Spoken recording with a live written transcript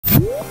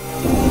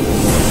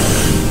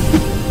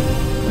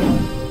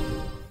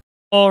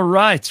All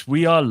right,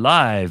 we are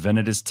live, and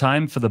it is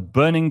time for the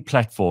Burning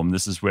Platform.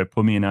 This is where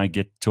Phumi and I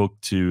get to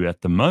talk to,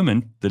 at the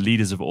moment, the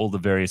leaders of all the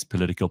various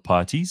political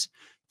parties.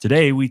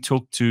 Today, we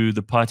talk to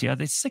the party, are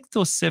they sixth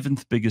or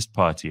seventh biggest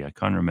party? I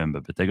can't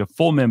remember, but they got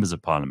 4 members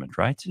of parliament,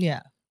 right?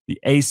 Yeah. The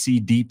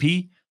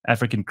ACDP,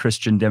 African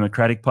Christian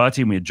Democratic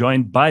Party, and we're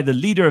joined by the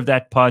leader of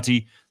that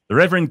party, the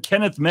Reverend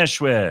Kenneth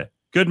Meshoe.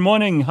 Good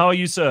morning. How are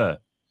you, sir?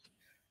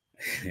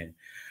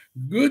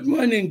 Good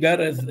morning,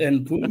 Gareth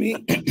and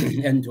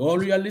Phumi, and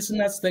all your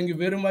listeners. Thank you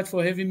very much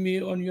for having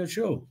me on your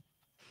show.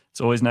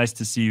 It's always nice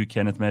to see you,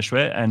 Kenneth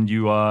Meshoe, and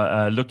you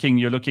are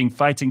you're looking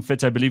fighting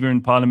fit. I believe you were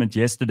in Parliament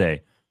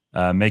yesterday,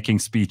 making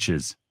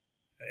speeches.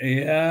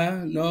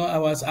 Yeah, no, I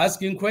was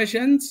asking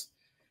questions.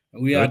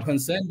 We Good. are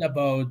concerned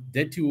about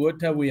dirty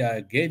water we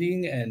are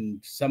getting, and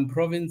some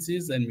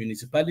provinces and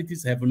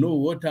municipalities have no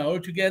water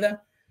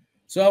altogether.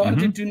 So I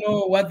wanted to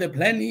know what the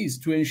plan is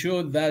to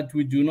ensure that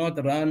we do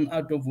not run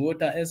out of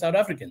water as South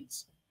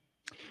Africans.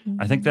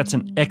 I think that's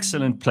an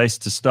excellent place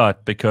to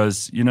start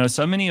because, you know,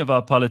 so many of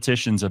our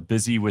politicians are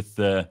busy with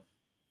the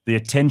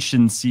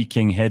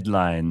attention-seeking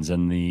headlines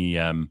and the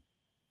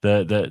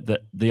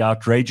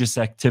outrageous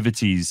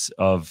activities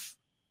of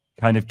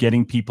kind of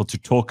getting people to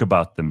talk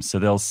about them. So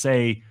they'll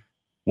say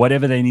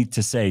whatever they need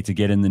to say to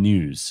get in the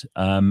news.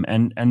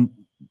 And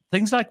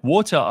things like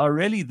water are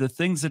really the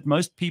things that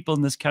most people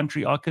in this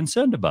country are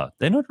concerned about.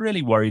 They're not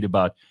really worried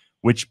about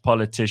which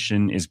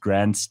politician is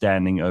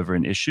grandstanding over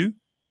an issue.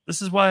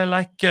 This is why I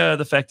like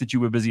the fact that you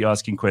were busy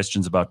asking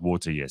questions about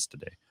water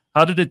yesterday.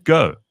 How did it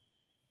go?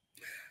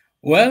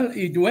 Well,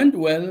 it went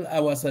well. I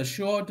was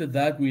assured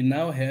that we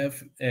now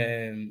have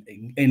an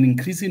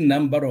increasing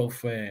number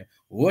of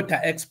water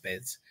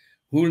experts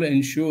who will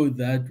ensure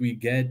that we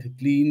get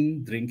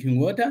clean drinking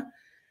water.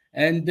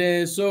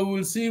 And so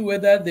we'll see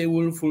whether they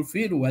will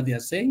fulfill what they are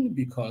saying,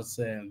 because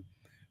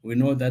we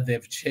know that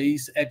they've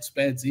chased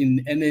experts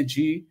in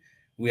energy.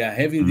 We are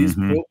having these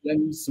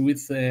problems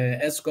with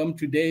Eskom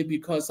today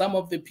because some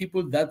of the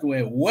people that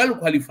were well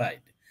qualified,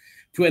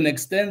 to an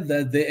extent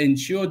that they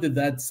ensured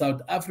that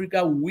South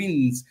Africa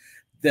wins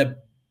the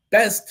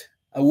best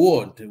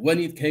award when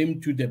it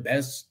came to the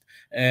best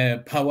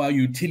power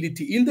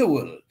utility in the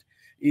world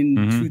in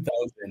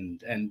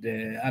 2000. And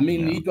I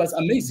mean, it was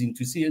amazing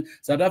to see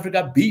South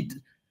Africa beat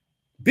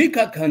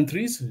bigger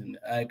countries,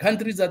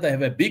 countries that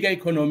have a bigger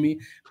economy,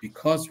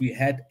 because we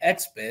had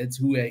experts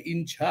who were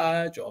in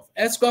charge of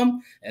Eskom.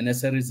 And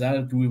as a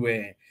result, we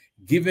were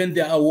given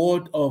the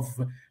award of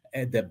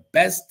the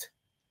best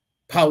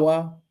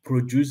power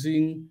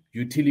producing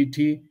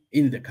utility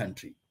in the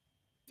country.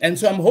 And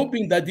so I'm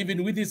hoping that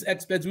even with these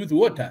experts with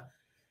water,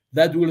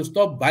 that we'll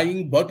stop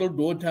buying bottled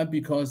water,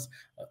 because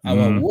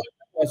our water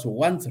was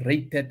once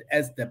rated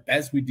as the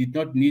best. We did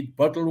not need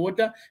bottled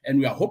water, and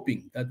we are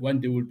hoping that one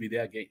day we'll be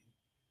there again.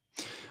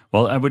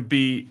 Well, that would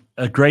be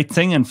a great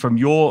thing. And from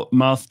your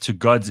mouth to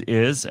God's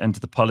ears and to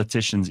the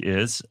politicians'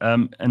 ears.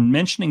 And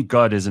mentioning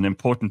God is an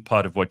important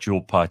part of what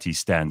your party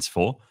stands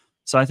for.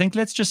 So I think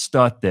let's just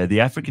start there.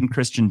 The African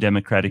Christian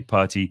Democratic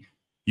Party,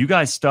 you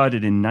guys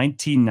started in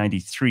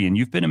 1993, and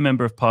you've been a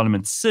member of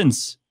parliament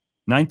since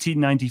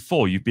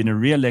 1994. You've been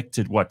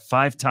re-elected, what,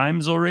 5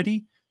 times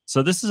already?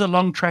 So this is a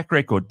long track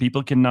record.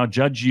 People can now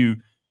judge you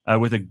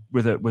with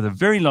a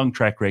very long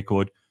track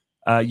record.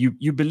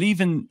 You believe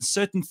in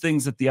certain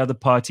things that the other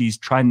parties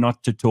try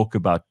not to talk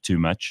about too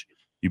much.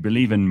 You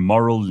believe in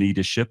moral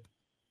leadership.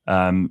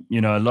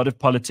 You know, a lot of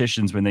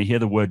politicians, when they hear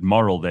the word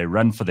moral, they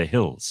run for the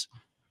hills.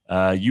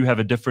 You have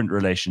a different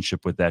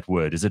relationship with that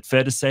word. Is it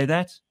fair to say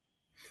that?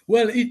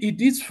 Well,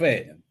 it is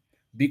fair,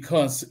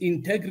 because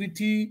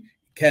integrity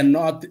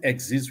cannot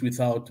exist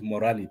without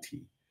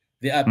morality.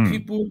 There are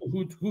people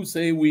who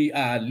say we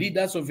are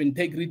leaders of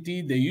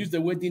integrity. They use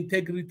the word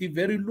integrity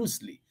very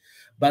loosely.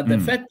 But the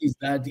fact is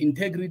that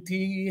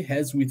integrity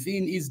has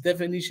within its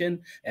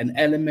definition an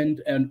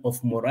element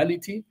of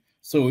morality.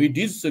 So it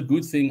is a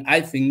good thing,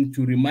 I think,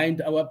 to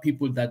remind our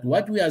people that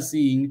what we are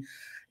seeing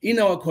in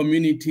our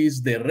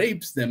communities, the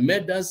rapes, the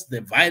murders,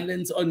 the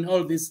violence, and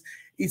all this,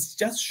 is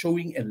just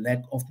showing a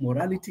lack of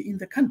morality in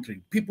the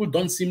country. People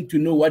don't seem to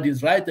know what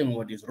is right and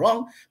what is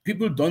wrong.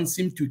 People don't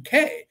seem to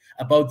care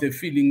about the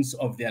feelings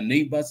of their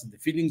neighbors, the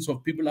feelings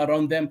of people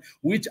around them,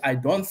 which I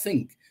don't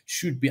think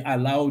should be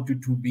allowed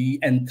to be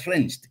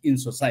entrenched in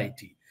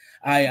society.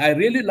 I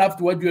really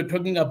loved what you were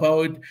talking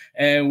about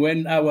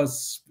when I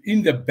was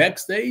in the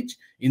backstage,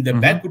 in the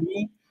back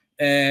room.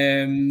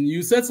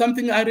 You said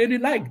something I really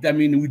liked. I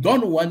mean, we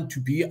don't want to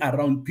be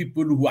around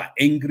people who are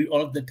angry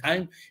all the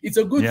time. It's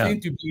a good thing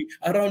to be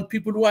around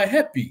people who are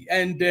happy.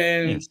 And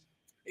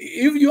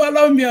if you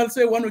allow me, I'll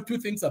say 1 or 2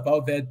 things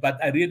about that,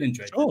 but I really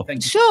enjoyed it.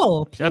 Thank you.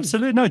 Sure.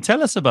 Absolutely. No,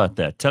 tell us about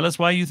that. Tell us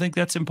why you think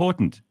that's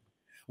important.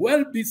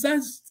 Well,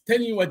 besides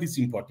telling you what is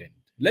important,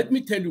 let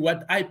me tell you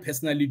what I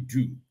personally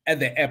do at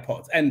the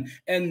airport. And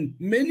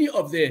many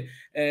of the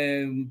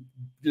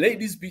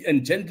ladies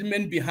and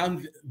gentlemen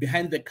behind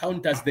the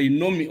counters, they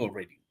know me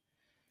already.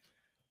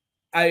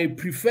 I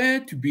prefer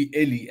to be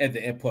early at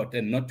the airport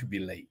and not to be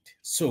late.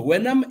 So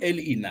when I'm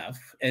early enough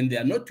and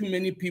there are not too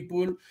many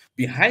people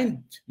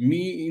behind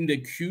me in the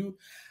queue,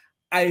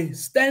 I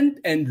stand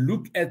and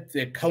look at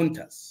the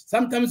counters.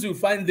 Sometimes you'll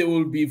find there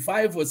will be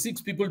 5 or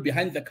 6 people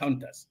behind the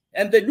counters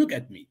and they look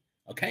at me,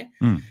 okay?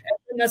 And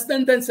then I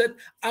stand and said,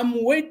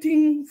 I'm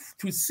waiting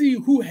to see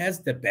who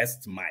has the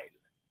best smile.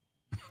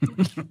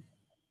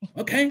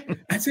 Okay,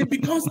 I say,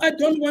 because I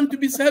don't want to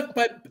be served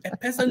by a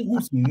person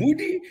who's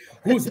moody,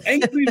 who's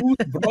angry,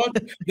 who's brought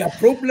their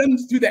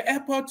problems to the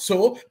airport.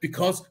 So,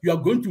 because you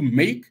are going to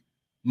make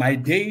my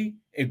day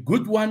a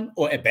good one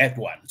or a bad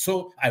one.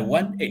 So, I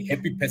want a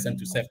happy person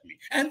to serve me.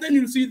 And then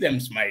you'll see them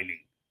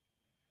smiling.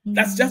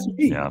 That's just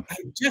me. Yeah. I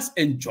just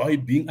enjoy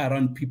being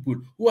around people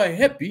who are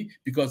happy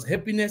because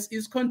happiness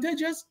is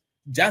contagious,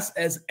 just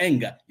as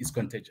anger is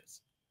contagious.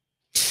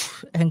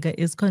 Anger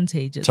is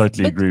contagious.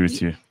 Totally agree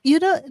with you. You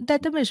know,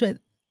 Dr. Meshoe,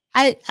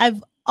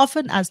 I've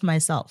often asked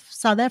myself,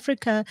 South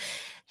Africa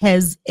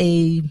has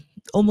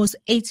almost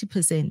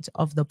 80%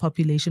 of the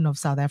population of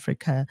South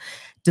Africa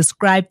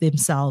describe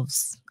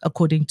themselves,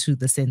 according to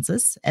the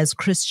census, as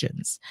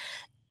Christians.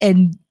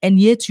 And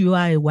yet you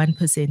are a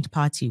 1%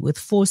 party with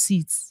 4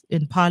 seats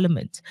in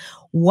parliament.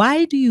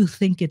 Why do you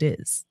think it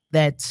is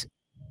that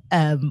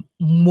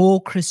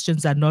more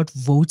Christians are not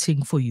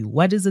voting for you?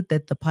 What is it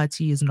that the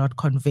party is not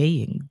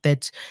conveying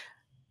that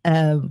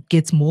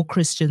gets more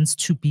Christians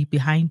to be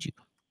behind you?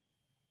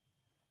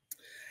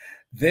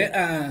 There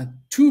are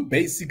 2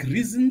 basic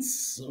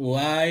reasons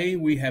why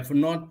we have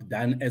not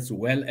done as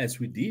well as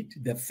we did.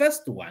 The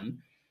first one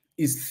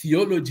is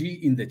theology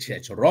in the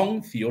church,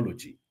 wrong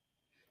theology.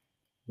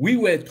 We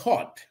were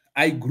taught,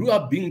 I grew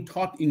up being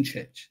taught in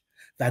church,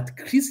 that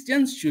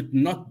Christians should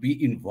not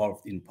be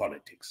involved in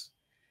politics.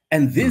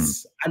 And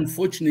this,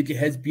 unfortunately,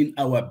 has been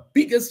our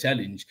biggest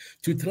challenge,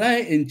 to try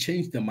and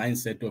change the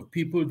mindset of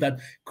people that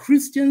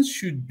Christians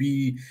should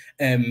be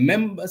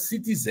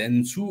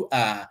citizens who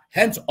are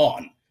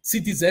hands-on,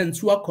 citizens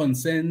who are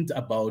concerned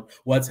about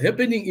what's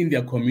happening in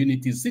their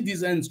communities,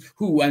 citizens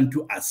who want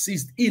to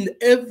assist in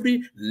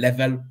every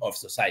level of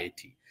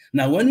society.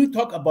 Now, when we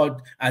talk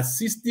about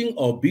assisting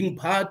or being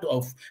part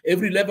of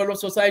every level of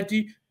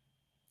society,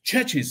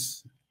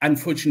 churches,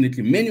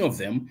 unfortunately, many of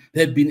them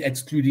have been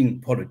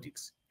excluding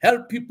politics.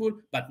 Help people,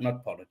 but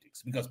not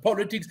politics, because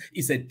politics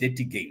is a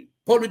dirty game.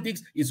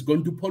 Politics is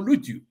going to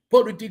pollute you.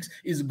 Politics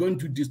is going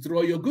to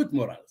destroy your good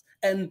morals.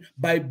 And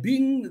by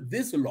being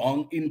this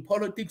long in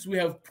politics, we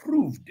have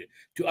proved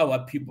to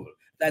our people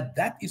that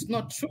that is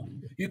not true.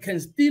 You can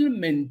still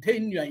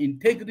maintain your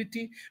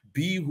integrity,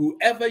 be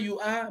whoever you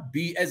are,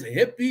 be as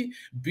happy,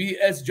 be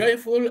as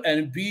joyful,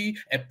 and be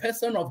a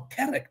person of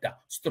character,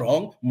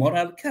 strong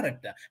moral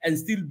character, and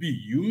still be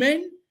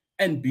human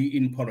and be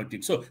in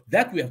politics. So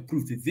that we have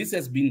proved it. This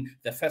has been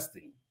the first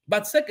thing.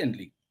 But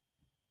secondly,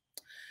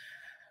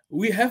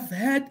 we have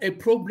had a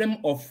problem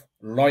of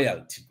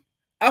loyalty.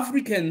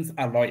 Africans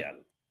are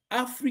loyal.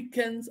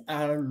 Africans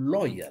are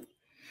loyal.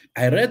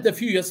 I read a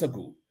few years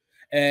ago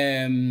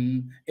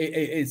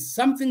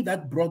something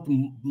that brought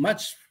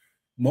much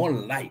more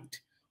light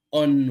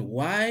on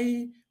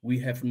why we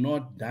have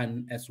not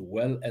done as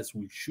well as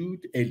we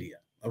should earlier.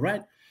 All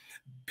right.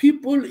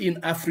 People in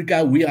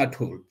Africa, we are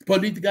told,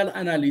 political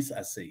analysts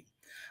are saying,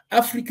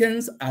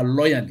 Africans are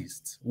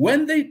loyalists.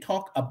 When they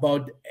talk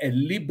about a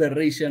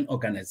liberation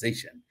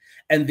organization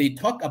and they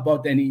talk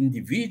about an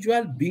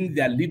individual being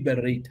their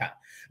liberator,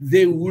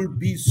 they will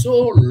be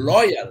so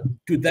loyal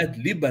to that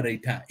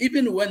liberator.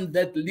 Even when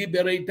that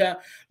liberator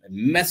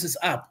messes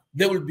up,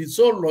 they will be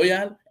so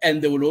loyal and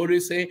they will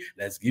always say,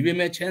 let's give him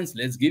a chance,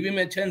 let's give him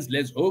a chance,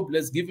 let's hope,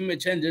 let's give him a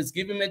chance, let's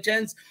give him a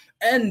chance.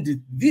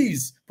 And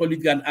these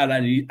political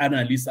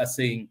analysts are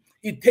saying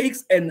it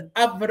takes an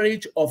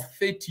average of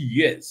 30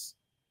 years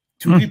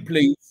to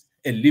replace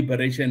a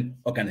liberation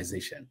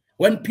organization.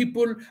 When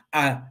people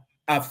are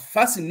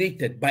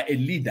fascinated by a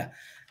leader,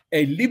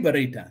 a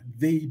liberator,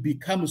 they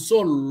become so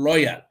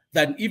loyal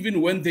that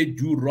even when they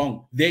do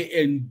wrong, they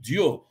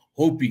endure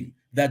hoping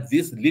that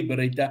this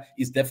liberator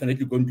is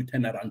definitely going to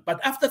turn around.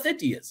 But after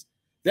 30 years,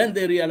 then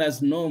they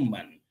realize, no,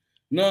 man,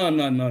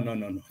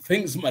 no.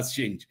 Things must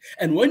change.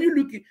 And when you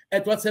look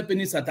at what's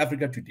happening in South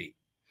Africa today,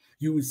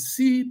 you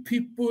see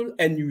people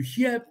and you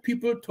hear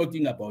people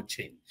talking about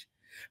change.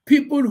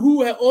 People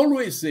who are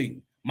always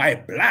saying, my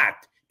blood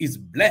is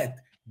black,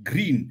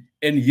 green,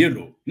 and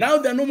yellow. Now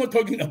they're no more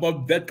talking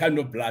about that kind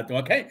of blood,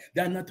 okay?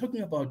 They're not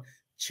talking about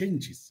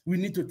changes. We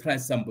need to try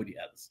somebody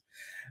else.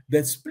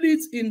 The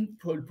splits in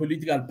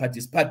political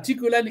parties,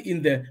 particularly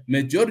in the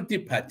majority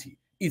party,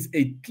 is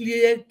a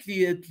clear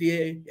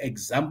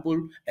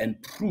example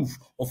and proof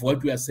of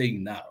what we are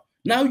saying now.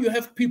 Now you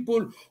have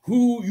people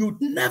who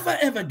you'd never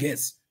ever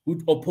guess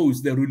would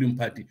oppose the ruling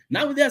party.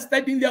 Now they are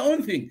starting their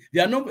own thing.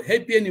 They are not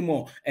happy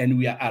anymore. And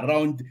we are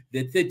around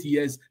the 30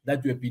 years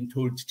that we have been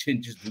told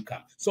changes will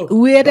come. So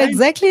we're at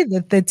exactly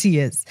the 30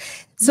 years.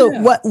 So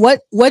yeah.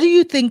 What do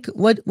you think,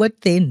 what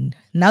then,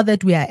 now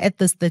that we are at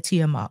this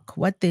 30-year mark,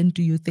 what then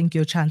do you think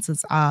your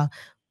chances are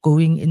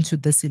going into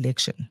this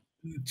election?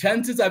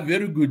 chances are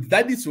very good.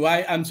 That is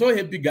why I'm so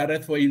happy,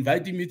 Gareth, for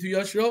inviting me to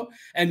your show.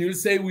 And you'll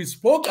say we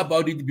spoke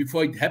about it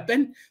before it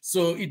happened.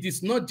 So it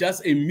is not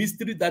just a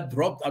mystery that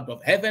dropped out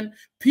of heaven.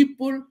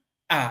 People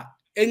are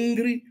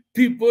angry.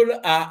 People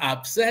are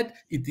upset.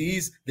 It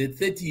is the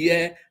 30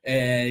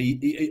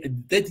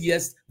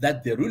 years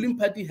that the ruling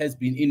party has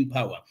been in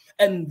power.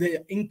 And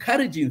the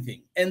encouraging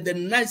thing and the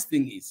nice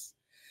thing is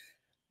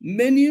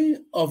many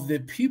of the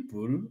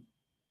people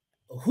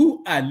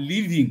who are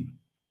living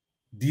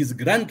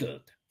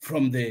disgruntled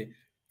from the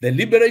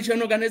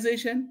Liberation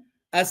Organization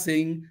are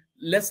saying,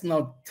 let's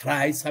now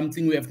try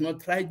something we have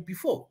not tried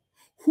before.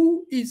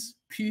 Who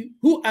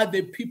are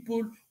the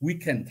people we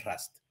can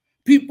trust?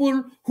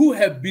 People who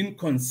have been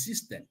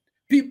consistent,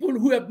 people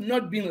who have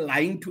not been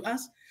lying to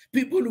us,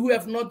 people who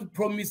have not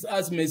promised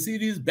us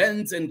Mercedes,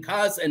 Benz, and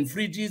cars, and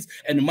fridges,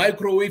 and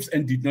microwaves,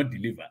 and did not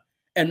deliver.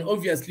 And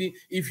obviously,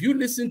 if you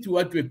listen to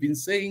what we've been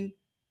saying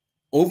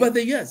over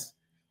the years,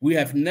 we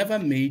have never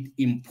made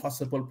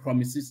impossible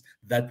promises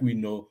that we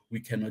know we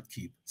cannot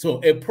keep.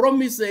 So a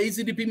promise the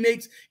ACDP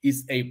makes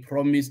is a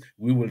promise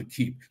we will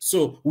keep.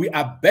 So we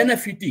are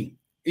benefiting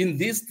in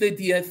this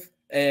 30th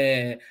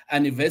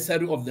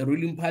anniversary of the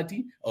ruling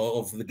party, or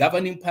of the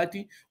governing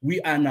party.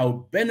 We are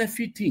now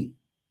benefiting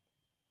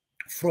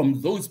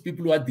from those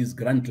people who are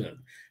disgruntled.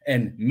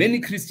 And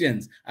many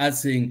Christians are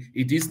saying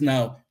it is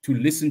now to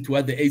listen to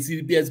what the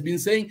ACDP has been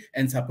saying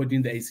and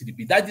supporting the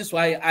ACDP. That is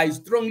why I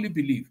strongly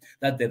believe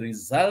that the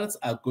results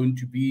are going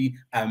to be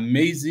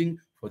amazing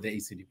for the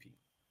ACDP.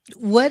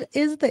 What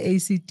is the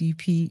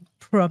ACDP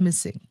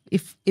promising?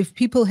 If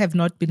people have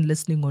not been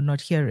listening or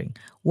not hearing,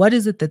 what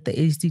is it that the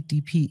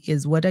ACDP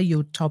is? What are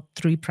your top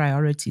 3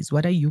 priorities?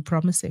 What are you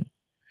promising?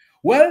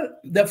 Well,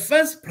 the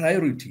first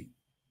priority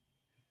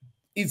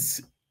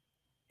is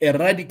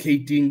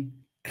eradicating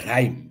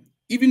crime,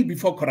 even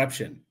before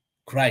corruption,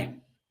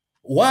 crime.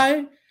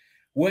 Why?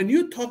 When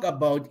you talk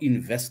about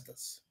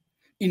investors,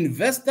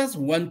 investors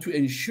want to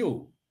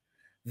ensure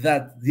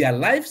that their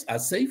lives are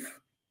safe,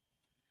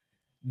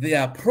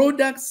 their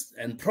products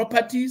and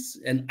properties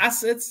and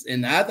assets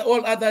and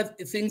all other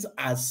things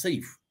are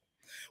safe.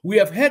 We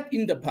have had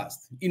in the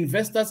past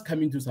investors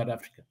coming to South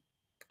Africa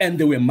and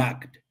they were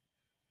mugged.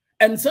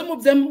 And some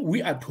of them,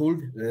 we are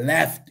told,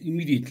 left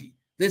immediately.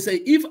 They say,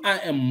 if I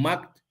am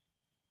mugged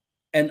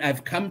and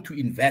I've come to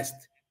invest,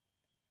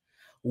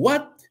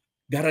 what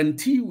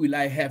guarantee will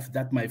I have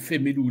that my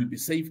family will be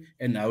safe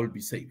and I will be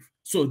safe?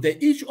 So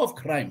the issue of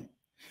crime,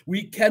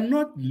 we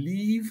cannot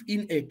live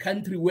in a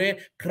country where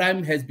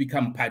crime has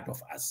become part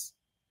of us.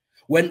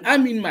 When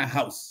I'm in my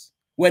house,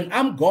 when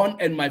I'm gone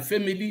and my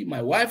family,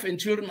 my wife and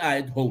children are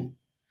at home,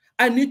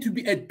 I need to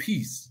be at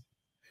peace.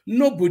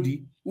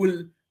 Nobody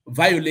will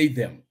violate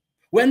them.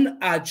 When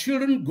our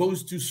children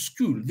goes to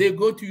school, they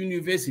go to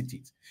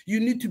universities, you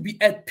need to be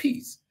at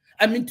peace.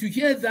 I mean, to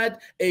hear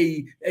that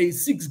a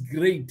 6th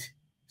grade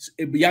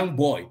young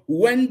boy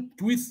went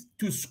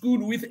to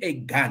school with a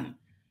gun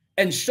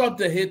and shot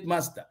the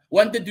headmaster,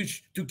 wanted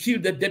to kill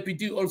the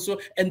deputy also,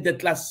 and the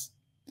class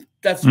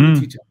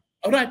teacher.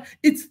 All right,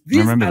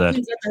 these are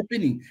things that are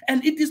happening,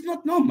 and it is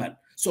not normal.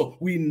 So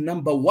we,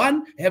 number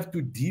one, have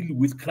to deal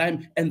with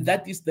crime, and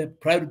that is the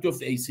priority of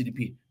the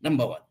ACDP.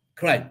 Number one,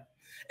 crime.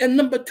 And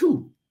number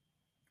two,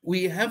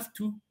 we have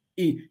to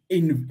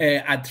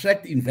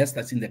attract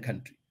investors in the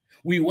country.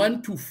 We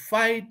want to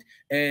fight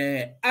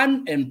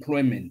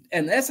unemployment.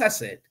 And as I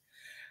said,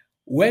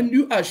 when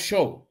you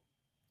assure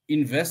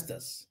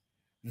investors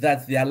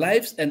that their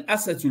lives and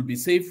assets will be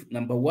safe,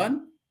 number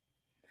one,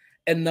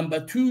 and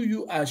number two,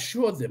 you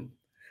assure them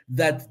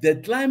that the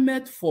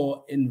climate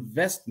for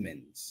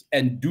investments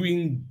and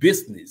doing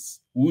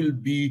business will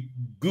be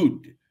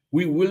good.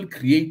 We will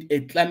create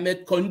a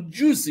climate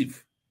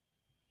conducive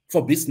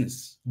for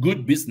business,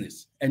 good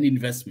business and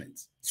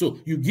investments. So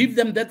you give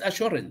them that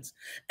assurance.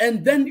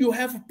 And then you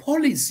have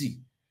policy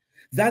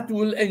that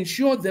will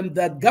ensure them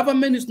that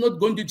government is not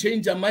going to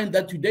change their mind,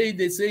 that today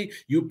they say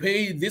you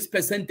pay this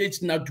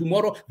percentage, now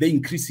tomorrow they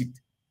increase it.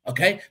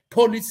 Okay?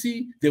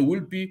 Policy, there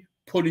will be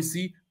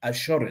policy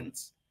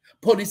assurance.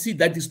 Policy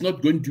that is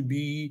not going to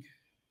be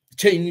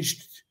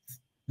changed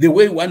the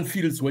way one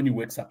feels when he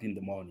wakes up in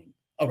the morning.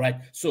 All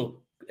right? So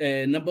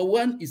number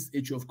one is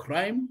issue of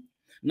crime.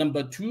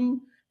 Number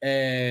two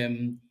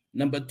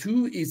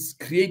is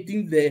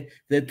creating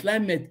the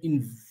climate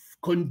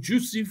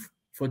conducive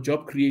for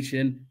job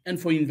creation and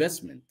for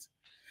investment.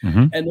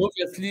 Mm-hmm. And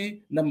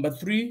obviously, number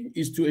three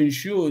is to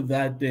ensure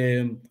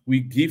that we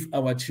give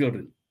our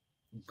children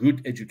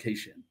good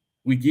education.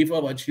 We give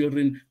our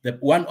children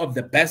one of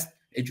the best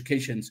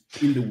educations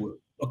in the world.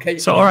 Okay.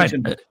 So, all right.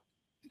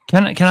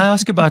 Can I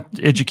ask about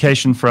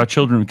education for our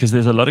children? Because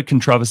there's a lot of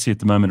controversy at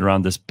the moment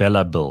around this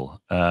Bella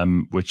bill,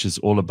 which is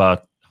all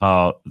about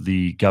how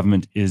the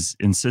government is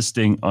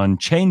insisting on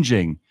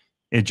changing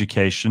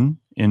education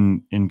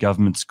in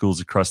government schools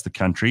across the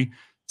country.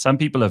 Some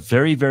people are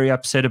very, very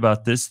upset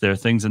about this. There are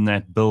things in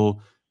that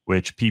bill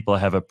which people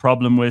have a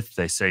problem with.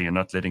 They say you're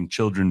not letting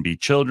children be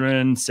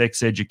children,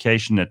 sex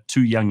education at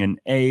too young an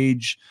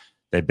age.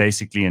 They're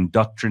basically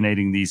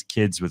indoctrinating these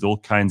kids with all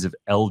kinds of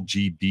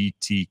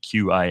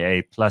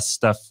LGBTQIA plus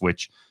stuff,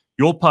 which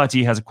your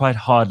party has a quite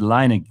hard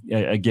line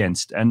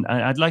against. And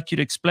I'd like you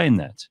to explain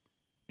that,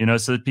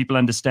 so that people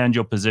understand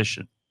your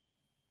position.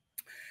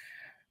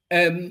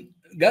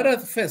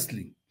 Gareth,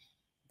 firstly,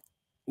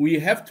 we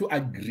have to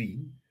agree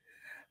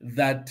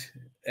that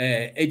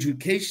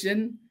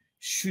education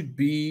should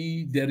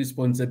be the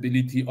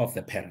responsibility of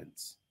the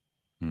parents.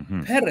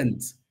 Mm-hmm.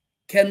 Parents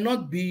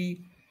cannot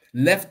be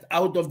left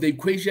out of the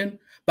equation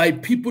by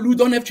people who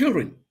don't have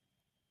children.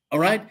 All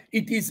right?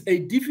 It is a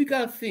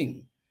difficult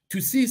thing to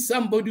see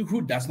somebody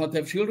who does not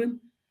have children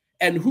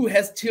and who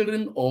has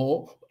children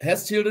or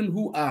has children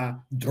who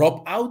are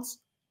dropouts,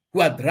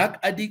 who are drug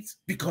addicts,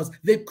 because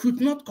they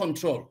could not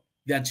control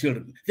their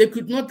children. They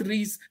could not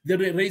raise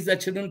their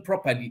children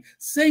properly,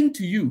 saying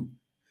to you,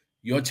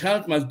 your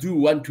child must do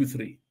 1, 2,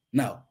 3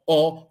 now,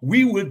 or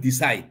we will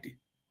decide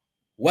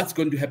what's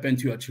going to happen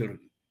to your children.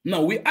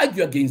 No, we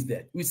argue against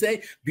that. We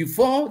say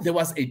before there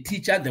was a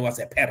teacher, there was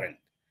a parent,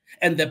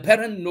 and the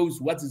parent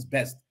knows what is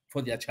best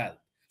for their child.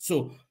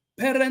 So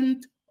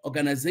parent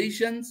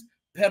organizations,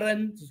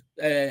 parents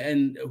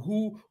and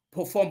who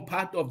perform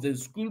part of the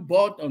school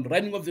board on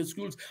running of the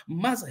schools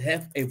must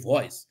have a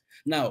voice.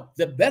 Now,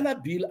 the Bella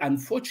Bill,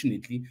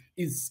 unfortunately,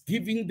 is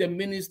giving the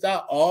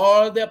minister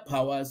all the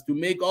powers to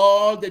make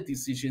all the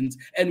decisions,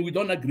 and we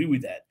don't agree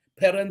with that.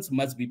 Parents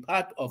must be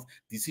part of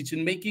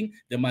decision-making.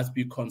 They must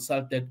be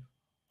consulted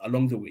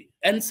along the way.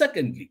 And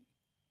secondly,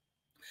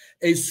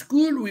 a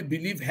school, we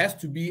believe, has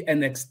to be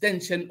an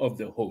extension of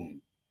the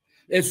home.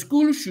 A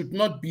school should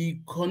not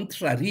be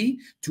contrary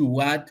to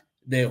what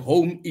the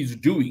home is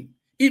doing.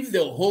 If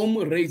the home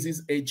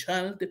raises a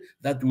child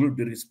that will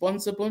be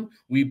responsible,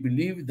 we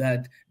believe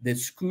that the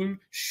school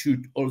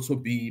should also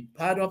be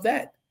part of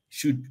that.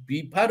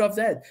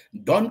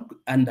 Don't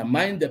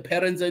undermine the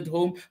parents at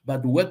home,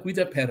 but work with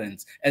the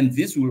parents. And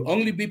this will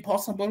only be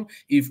possible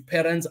if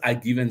parents are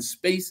given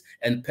space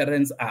and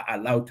parents are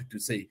allowed to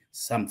say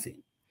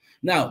something.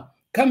 Now,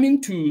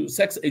 coming to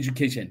sex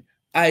education,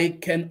 I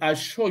can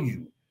assure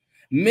you,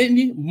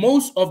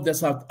 most of the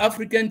South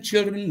African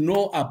children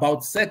know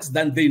about sex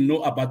than they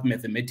know about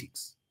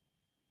mathematics.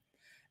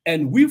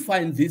 And we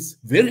find this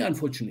very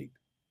unfortunate.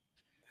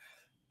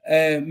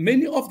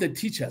 Many of the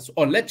teachers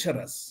or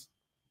lecturers,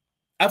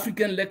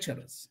 African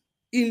lecturers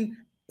in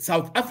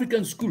South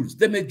African schools,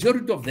 the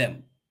majority of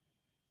them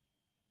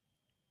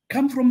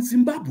come from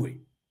Zimbabwe,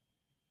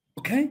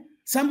 okay?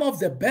 Some of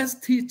the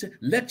best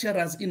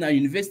lecturers in our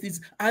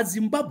universities are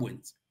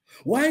Zimbabweans.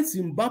 Why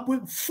Zimbabwe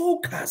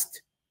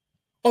focused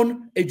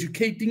on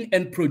educating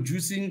and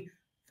producing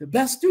the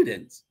best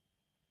students?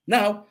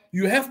 Now,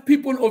 you have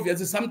people,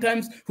 obviously,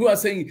 sometimes who are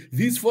saying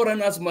these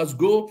foreigners must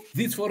go,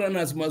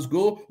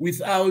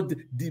 without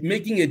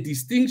making a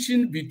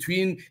distinction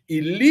between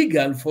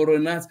illegal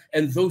foreigners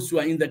and those who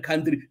are in the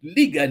country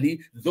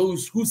legally,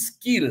 those whose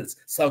skills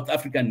South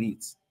Africa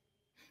needs.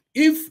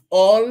 If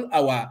all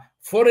our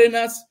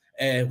foreigners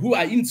who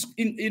are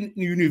in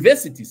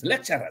universities,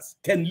 lecturers,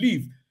 can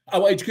leave,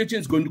 our education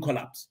is going to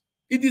collapse.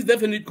 It is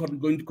definitely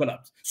going to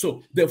collapse.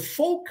 So the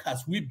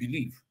focus, we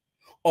believe,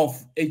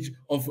 of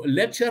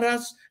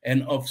lecturers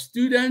and of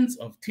students,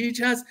 of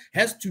teachers,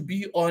 has to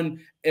be on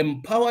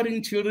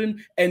empowering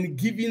children and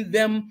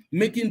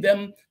making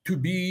them to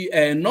be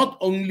not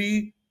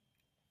only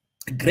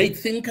great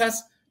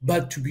thinkers,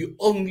 but to be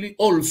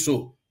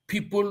also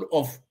people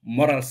of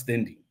moral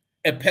standing,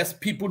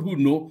 people who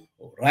know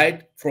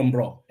right from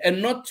wrong,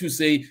 and not to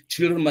say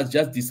children must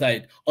just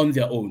decide on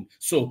their own.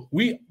 So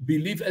we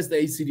believe as the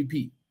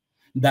ACDP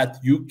that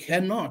you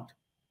cannot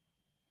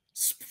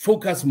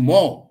focus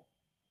more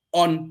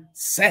on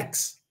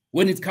sex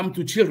when it comes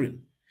to children.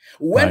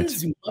 When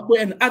Zimbabwe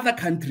and other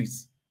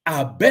countries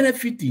are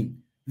benefiting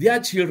their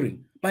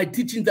children by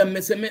teaching them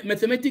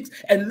mathematics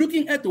and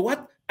looking at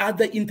what are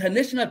the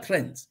international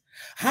trends,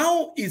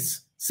 how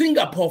is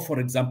Singapore, for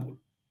example,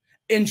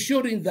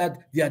 ensuring that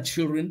their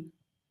children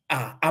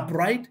are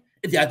upright,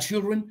 their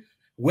children,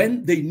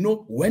 when they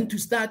know when to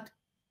start,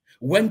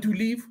 when to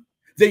leave,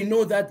 they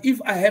know that if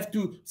I have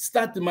to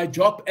start my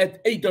job at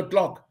 8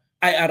 o'clock,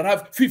 I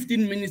arrive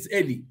 15 minutes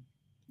early.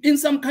 In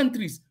some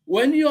countries,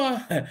 when you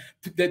are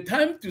the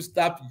time to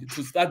start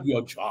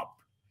your job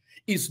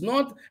is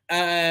not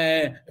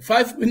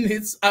 5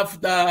 minutes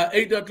after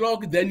 8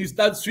 o'clock, then you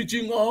start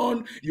switching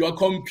on your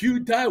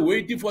computer,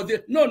 waiting for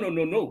the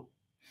no.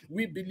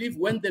 We believe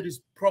when there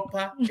is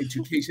proper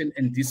education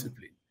and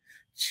discipline,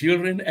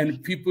 children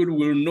and people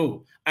will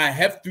know I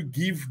have to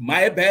give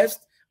my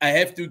best. I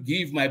have to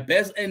give my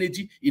best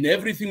energy in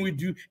everything we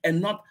do,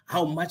 and not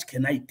how much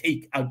can I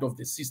take out of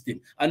the system.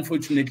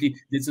 Unfortunately,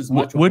 this is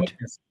much of what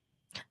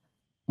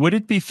would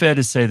it be fair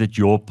to say that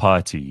your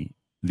party,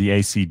 the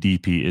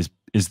ACDP,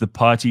 is the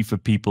party for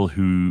people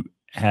who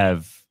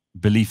have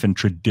belief in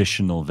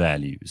traditional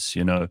values?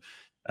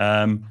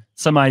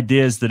 Some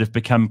ideas that have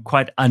become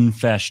quite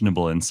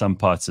unfashionable in some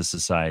parts of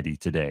society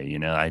today.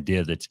 The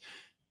idea that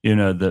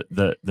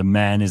the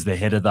man is the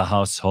head of the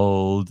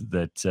household,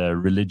 that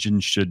religion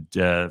should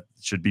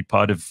be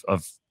part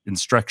of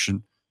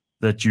instruction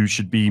that you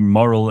should be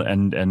moral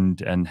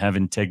and have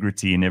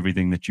integrity in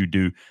everything that you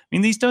do. I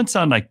mean, these don't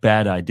sound like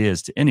bad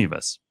ideas to any of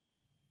us,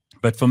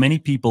 but for many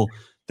people,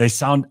 they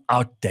sound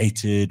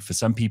outdated. For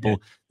some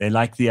people, they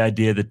like the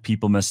idea that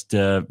people must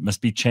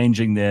be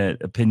changing their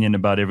opinion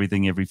about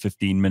everything every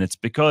 15 minutes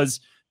because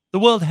the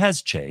world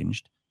has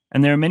changed.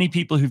 And there are many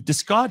people who've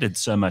discarded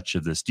so much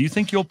of this. Do you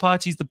think your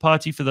party is the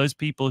party for those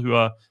people who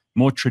are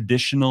more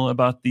traditional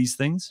about these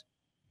things?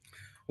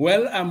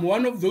 Well, I'm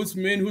one of those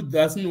men who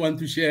doesn't want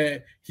to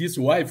share his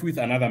wife with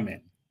another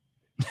man.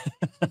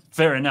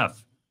 Fair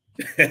enough.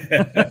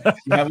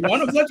 I'm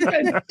one of such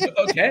men.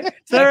 Okay.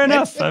 Fair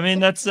enough. I mean,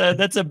 that's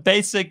a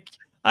basic.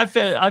 I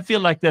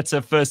feel like that's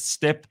a first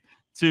step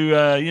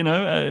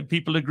to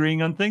people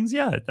agreeing on things.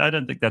 Yeah, I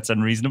don't think that's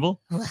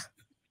unreasonable.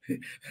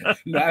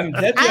 No,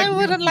 I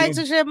wouldn't like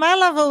to share my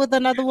lover with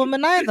another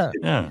woman either.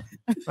 Yeah,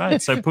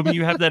 right. So, Phumi,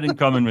 you have that in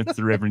common with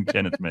the Reverend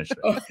Kenneth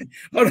Meshoe.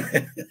 All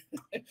right.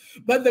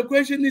 But the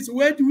question is,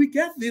 where do we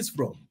get this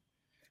from?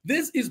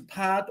 This is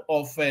part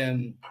of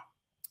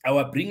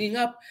our bringing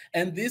up,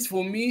 and this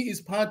for me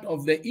is part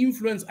of the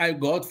influence I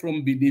got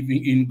from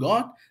believing in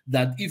God,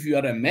 that if you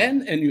are a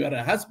man and you are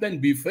a husband,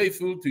 be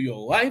faithful to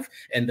your wife,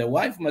 and the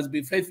wife must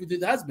be faithful to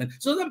the husband.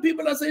 So some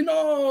people are saying,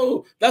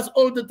 no, that's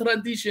all the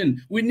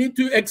tradition. We need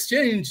to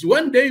exchange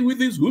one day with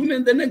this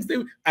woman, the next day.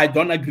 I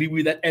don't agree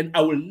with that, and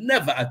I will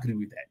never agree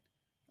with that.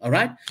 All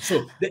right.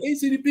 So the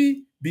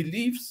ACDP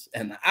believes,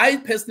 and I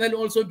personally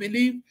also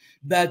believe,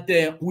 that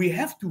we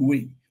have to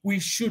wait. We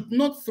should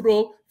not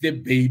throw the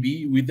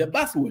baby with the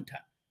bathwater.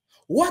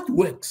 What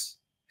works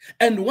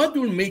and what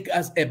will make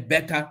us a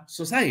better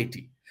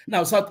society?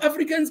 Now, South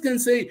Africans can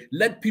say,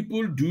 let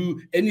people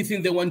do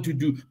anything they want to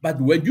do. But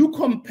when you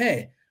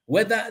compare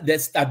whether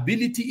there's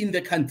stability in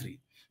the country,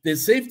 the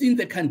safety in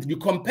the country, you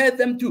compare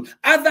them to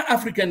other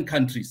African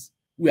countries,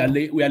 we are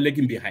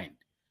lagging behind.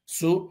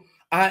 So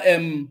I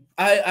am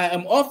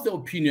of the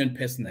opinion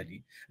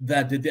personally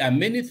that there are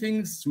many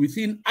things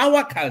within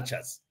our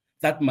cultures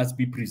that must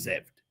be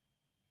preserved.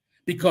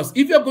 Because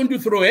if you're going to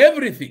throw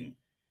everything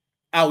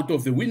out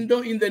of the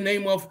window in the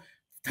name of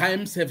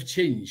times have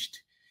changed,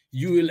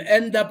 you will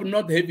end up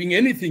not having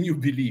anything you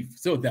believe.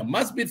 So there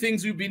must be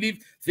things you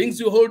believe, things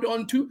you hold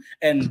on to.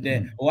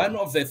 And one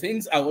of the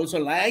things I also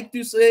like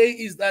to say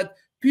is that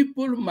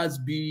people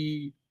must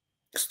be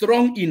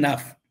strong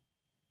enough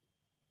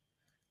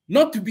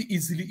not to be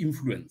easily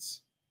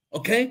influenced.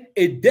 Okay?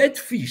 A dead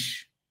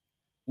fish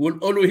will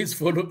always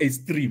follow a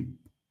stream.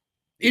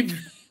 If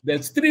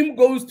the stream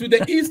goes to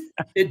the east,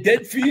 a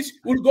dead fish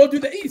will go to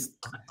the east.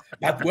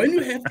 But when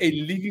you have a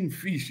living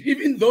fish,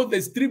 even though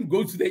the stream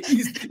goes to the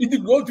east, it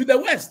will go to the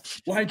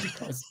west. Why?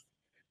 Because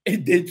a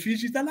dead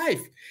fish is alive.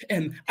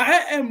 And I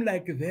am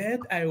like that.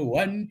 I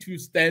want to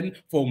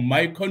stand for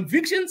my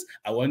convictions.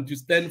 I want to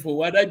stand for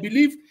what I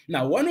believe.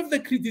 Now, one of the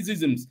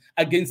criticisms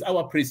against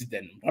our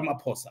president,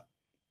 Ramaphosa,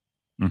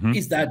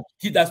 is that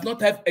he does not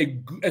have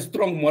a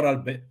strong moral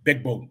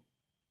backbone.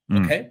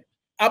 Okay?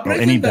 Or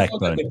any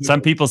backbone. Some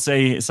people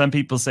say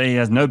he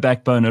has no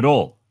backbone at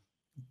all.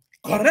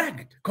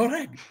 Correct.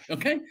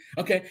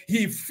 Okay.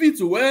 He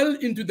fits well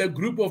into the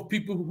group of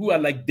people who are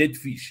like dead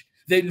fish.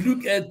 They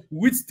look at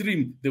which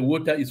stream the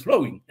water is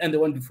flowing, and they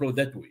want to flow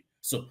that way.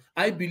 So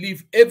I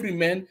believe every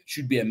man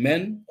should be a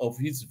man of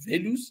his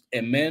values,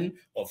 a man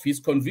of his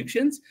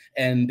convictions.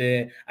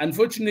 And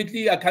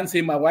unfortunately, I can't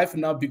say my wife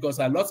now because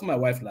I lost my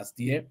wife last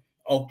year,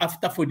 or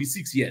after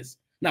 46 years.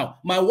 Now,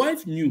 my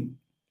wife knew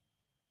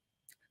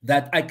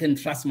that I can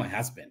trust my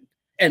husband.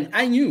 And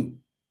I knew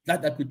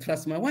that I could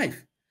trust my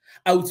wife.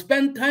 I would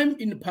spend time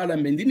in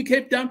Parliament in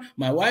Cape Town.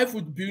 My wife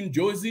would be in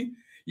Jozi.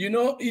 You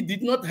know, it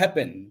did not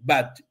happen.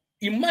 But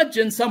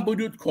imagine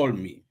somebody would call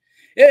me.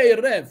 Hey,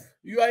 Rev,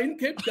 you are in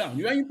Cape Town.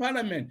 You are in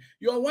Parliament.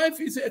 Your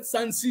wife is at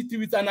Sun City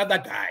with another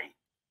guy.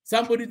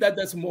 Somebody that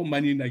has more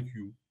money like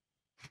you.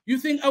 You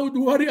think I would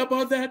worry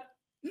about that?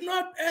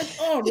 Not at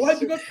all. Why?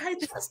 Because I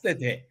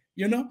trusted her.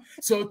 You know,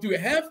 so to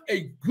have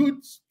a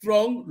good,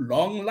 strong,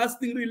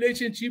 long-lasting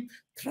relationship,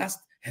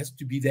 trust has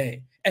to be there.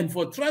 And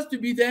for trust to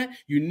be there,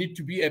 you need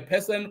to be a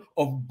person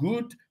of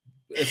good,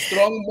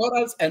 strong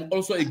morals and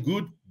also a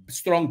good,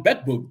 strong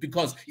backbone.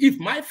 Because if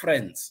my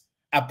friends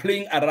are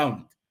playing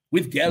around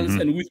with girls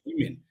and with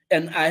women,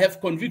 and I have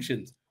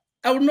convictions,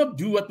 I will not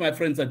do what my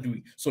friends are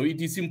doing. So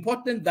it is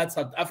important that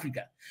South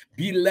Africa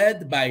be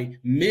led by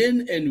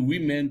men and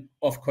women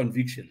of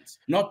convictions,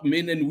 not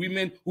men and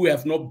women who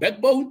have no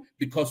backbone,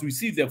 because we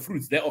see the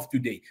fruits thereof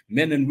today,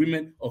 men and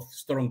women of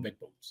strong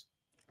backbones.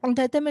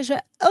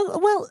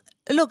 Well,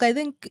 look, I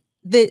think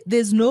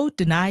there's no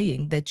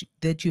denying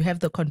that you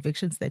have the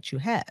convictions that you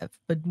have,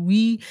 but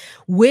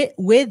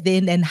where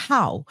then and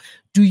how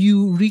do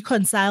you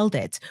reconcile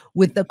that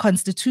with the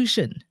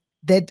Constitution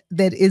that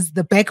is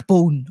the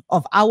backbone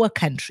of our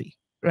country,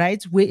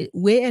 right? Where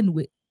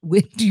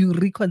do you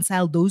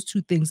reconcile those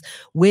two things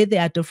where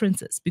there are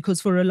differences? Because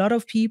for a lot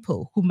of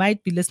people who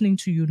might be listening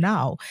to you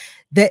now,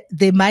 that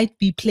there might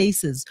be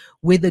places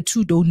where the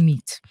two don't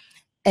meet.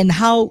 And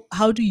how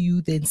do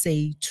you then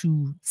say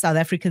to South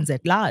Africans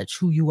at large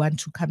who you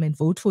want to come and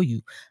vote for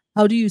you,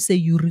 How do you say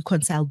you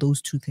reconcile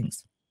those two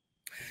things?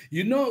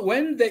 You know,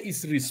 when there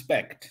is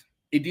respect,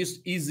 it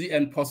is easy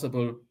and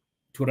possible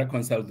to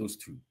reconcile those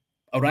two.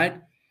 All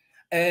right.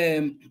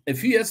 A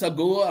few years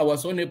ago, I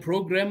was on a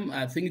program,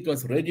 I think it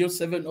was Radio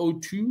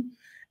 702,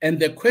 and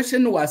the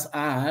question was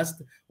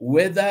asked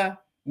whether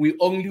we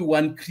only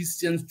want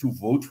Christians to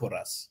vote for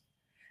us.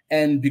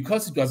 And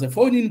because it was a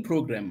phone-in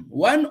program,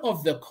 one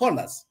of the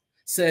callers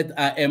said,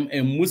 I am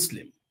a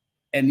Muslim,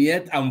 and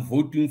yet I'm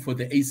voting for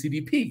the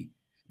ACDP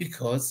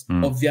because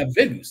of their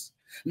values.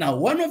 Now,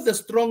 one of the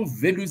strong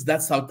values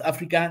that South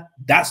Africa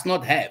does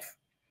not have,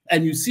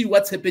 and you see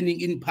what's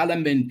happening in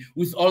Parliament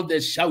with all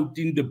the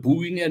shouting, the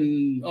booing,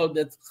 and all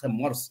that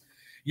remorse,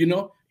 you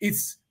know,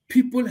 it's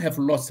people have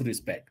lost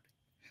respect.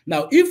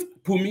 Now,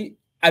 if, Phumi,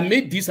 I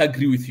may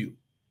disagree with you,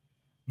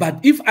 but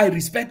if I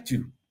respect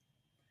you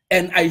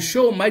and I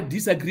show my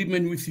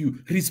disagreement with you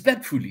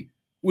respectfully,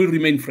 we'll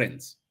remain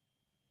friends.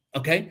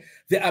 Okay?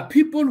 There are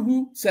people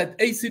who said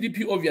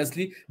ACDP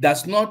obviously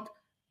does not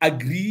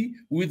agree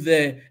with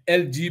the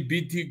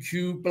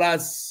LGBTQ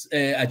plus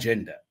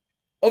agenda.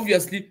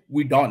 Obviously,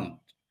 we don't,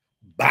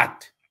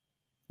 but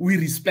we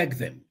respect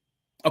them.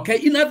 Okay?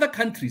 In other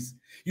countries,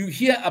 you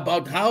hear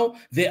about how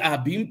they are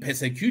being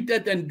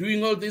persecuted and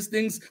doing all these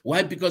things.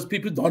 Why? Because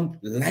people don't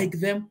like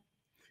them.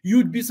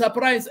 You'd be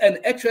surprised. And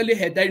actually,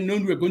 had I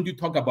known we were going to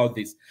talk about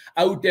this,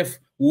 I would have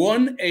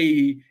worn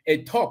a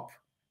top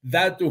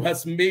that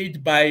was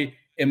made by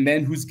a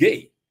man who's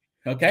gay.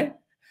 Okay?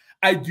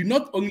 I do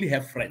not only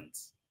have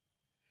friends,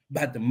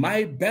 but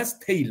my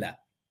best tailor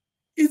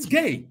is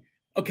gay.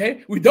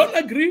 Okay? We don't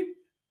agree,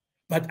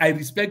 but I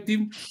respect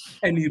him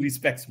and he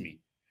respects me.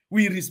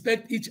 We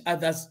respect each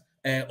other's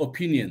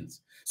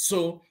opinions.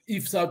 So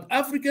if South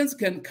Africans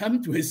can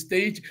come to a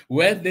stage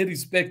where they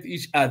respect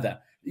each other,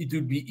 it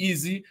would be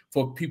easy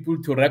for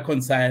people to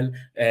reconcile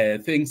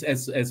things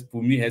as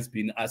Phumi has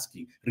been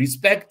asking.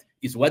 Respect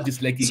is what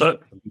is lacking. So,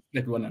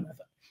 respect one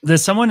another.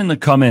 There's someone in the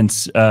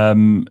comments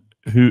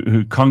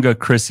who Congo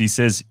Chris, he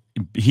says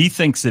he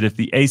thinks that if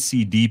the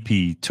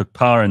ACDP took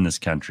power in this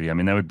country, I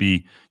mean, that would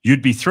be,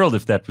 you'd be thrilled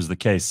if that was the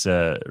case,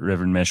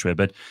 Reverend Meshoe.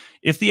 But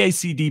if the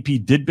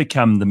ACDP did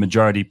become the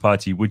majority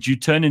party, would you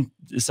turn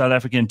South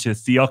Africa into a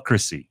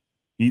theocracy?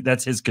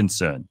 That's his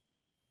concern.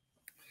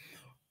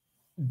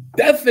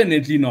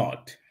 Definitely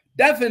not.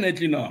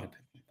 Definitely not.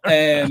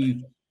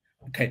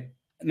 Okay.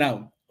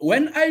 Now,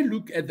 when I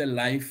look at the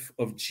life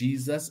of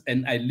Jesus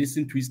and I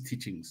listen to his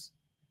teachings,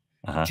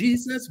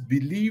 Jesus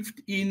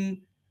believed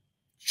in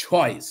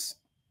choice.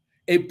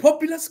 A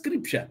popular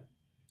scripture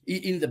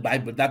in the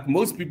Bible that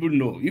most people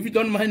know. If you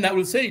don't mind, I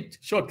will say it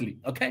shortly.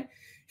 Okay.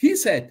 He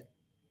said,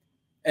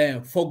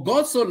 for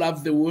God so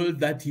loved the world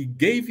that he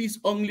gave his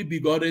only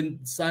begotten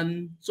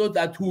son, so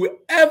that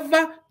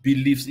whoever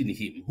believes in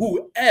him,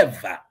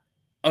 whoever,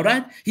 all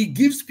right, he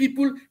gives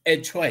people a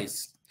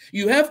choice.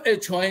 You have a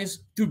choice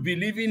to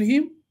believe in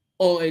him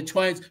or a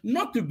choice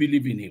not to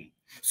believe in him.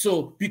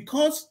 So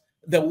because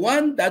the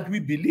one that we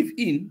believed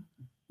in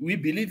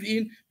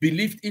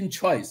believed in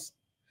choice,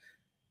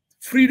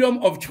 freedom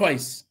of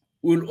choice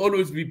will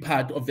always be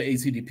part of the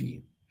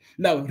ACDP.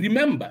 Now,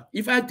 remember,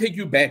 if I take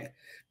you back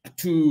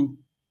to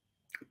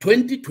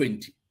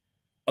 2020,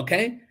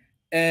 okay,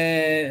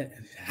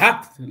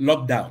 hard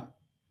lockdown,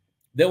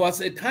 there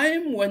was a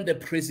time when the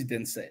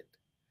president said,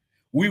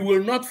 we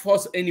will not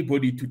force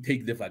anybody to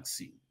take the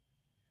vaccine.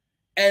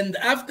 And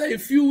after a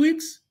few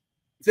weeks,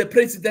 the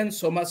president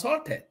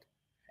somersaulted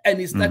and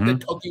he started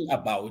talking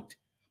about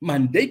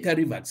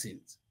mandatory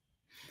vaccines.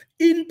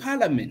 In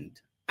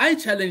Parliament, I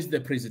challenged the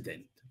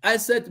president. I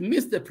said,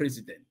 Mr.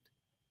 President,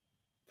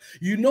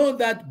 you know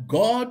that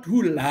God,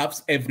 who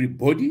loves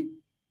everybody,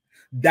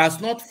 does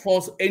not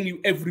force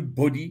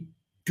everybody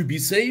to be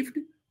saved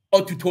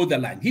or to toe the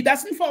line. He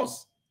doesn't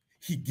force.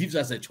 He gives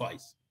us a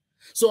choice.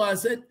 So I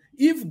said,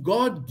 if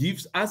God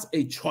gives us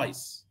a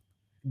choice,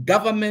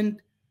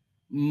 government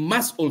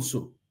must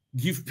also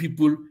give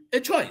people a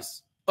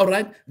choice. All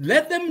right?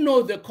 Let them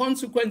know the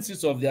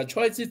consequences of their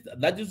choices.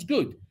 That is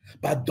good.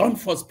 But don't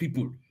force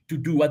people to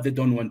do what they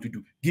don't want to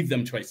do. Give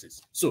them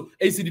choices. So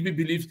ACDP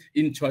believes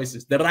in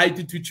choices, the right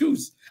to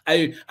choose.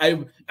 I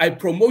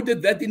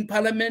promoted that in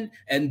Parliament,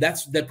 and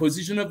that's the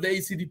position of the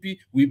ACDP.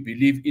 We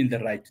believe in the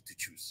right to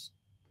choose.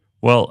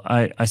 Well,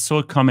 I saw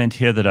a comment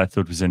here that I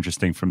thought was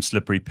interesting from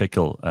Slippery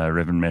Pickle,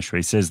 Reverend Meshoe.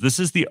 He says, this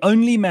is the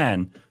only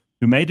man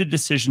who made a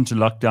decision to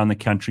lock down the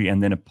country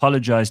and then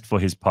apologized for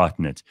his part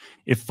in it.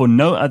 If for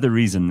no other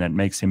reason, that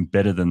makes him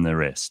better than the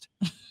rest.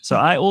 So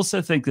I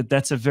also think that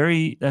that's a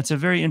very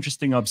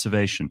interesting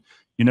observation.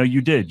 You know,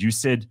 you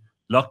said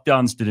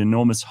lockdowns did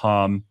enormous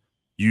harm.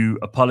 You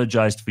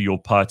apologized for your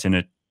part in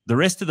it. The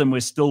rest of them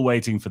were still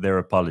waiting for their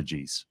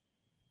apologies.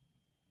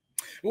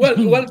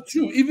 Well,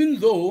 true. Even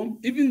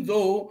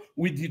though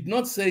we did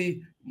not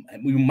say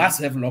we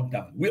must have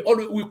lockdown,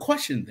 we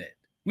questioned that.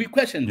 We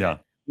questioned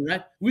that,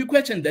 right? We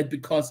questioned that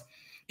because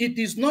it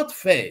is not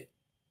fair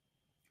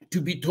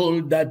to be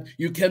told that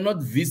you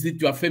cannot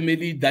visit your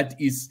family that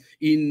is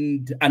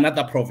in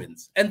another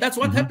province. And that's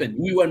what happened.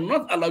 We were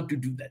not allowed to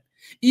do that.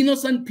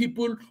 Innocent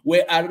people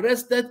were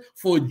arrested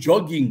for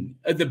jogging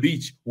at the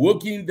beach,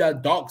 walking their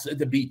dogs at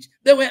the beach.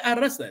 They were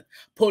arrested.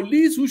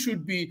 Police who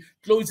should be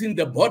closing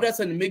the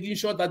borders and making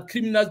sure that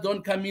criminals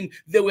don't come in,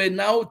 they were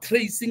now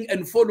tracing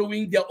and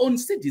following their own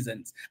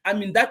citizens. I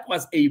mean, that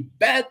was a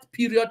bad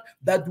period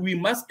that we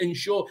must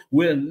ensure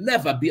will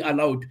never be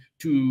allowed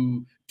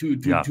to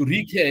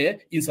recur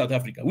in South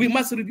Africa. We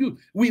must review.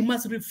 We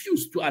must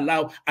refuse to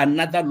allow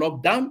another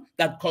lockdown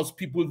that cost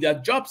people their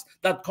jobs,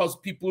 that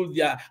cost people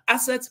their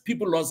assets.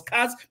 People lost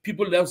cars,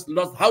 people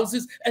lost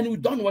houses, and we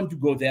don't want to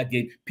go there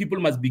again. People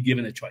must be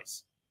given a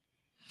choice.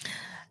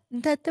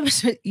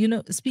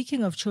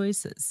 Speaking of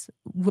choices,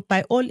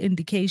 by all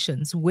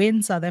indications,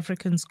 when South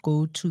Africans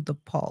go to the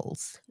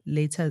polls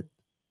later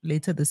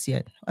this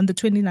year, on the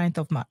 29th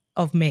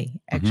of May,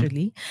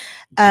 actually,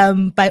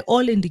 by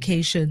all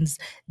indications,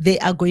 there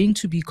are going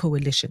to be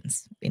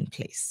coalitions in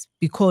place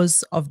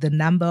because of the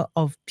number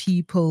of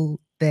people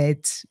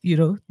that,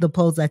 the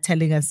polls are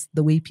telling us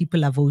the way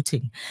people are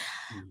voting.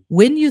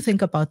 When you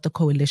think about the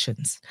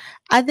coalitions,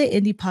 are there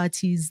any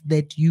parties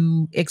that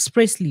you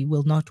expressly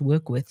will not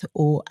work with,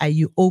 or are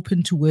you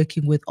open to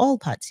working with all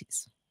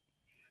parties?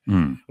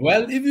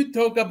 Well, if you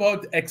talk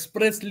about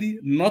expressly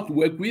not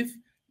work with,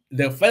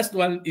 the first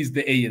one is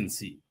the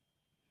ANC.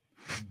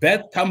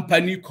 Bad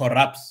company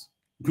corrupts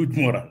good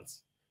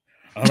morals.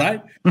 All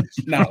right?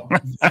 Now,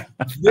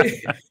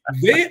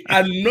 they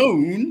are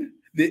known,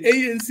 the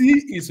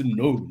ANC is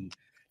known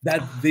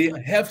that they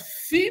have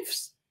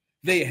thieves,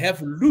 they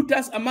have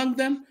looters among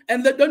them,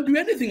 and they don't do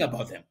anything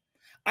about them.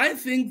 I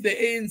think the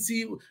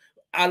ANC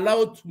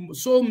allowed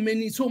so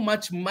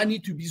much money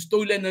to be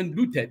stolen and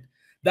looted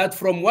that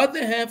from what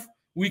they have,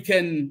 we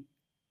can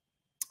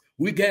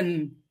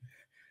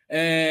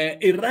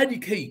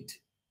eradicate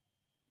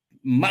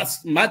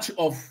much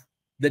of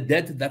the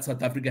debt that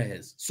South Africa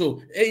has.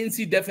 So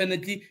ANC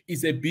definitely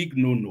is a big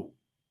no-no.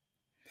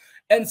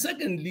 And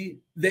secondly,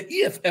 the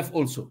EFF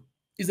also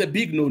is a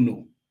big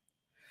no-no.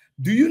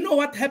 Do you know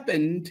what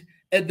happened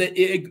at the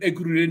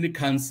Ekurhuleni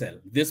Council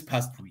this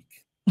past week?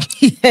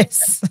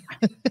 Yes.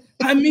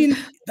 I mean,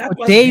 that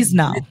was days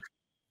now.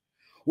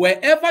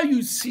 Wherever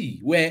you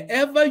see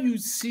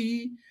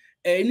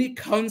any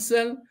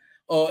council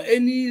or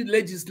any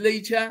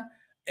legislature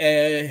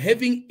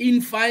having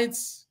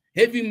infights,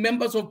 having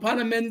members of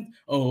parliament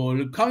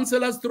or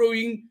councillors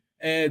throwing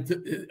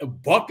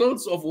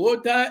bottles of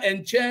water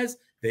and chairs,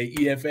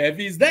 the EFF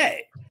is there.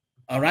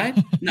 All right?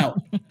 Now,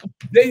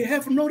 they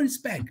have no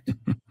respect.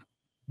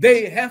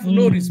 They have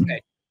no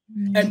respect.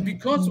 And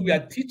because we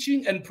are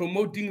teaching and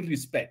promoting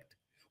respect,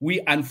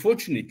 we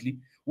unfortunately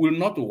will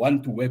not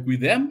want to work with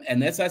them.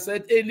 And as I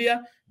said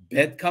earlier,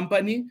 bad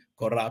company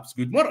corrupts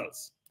good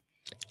morals.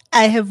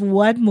 I have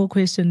one more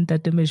question,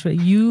 Dr. Meshoe.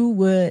 You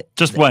were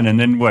just one, and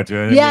then what?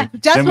 Yeah,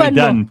 just then one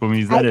we're done. more. For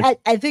me, is that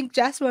I think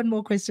just one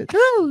more question.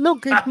 Oh,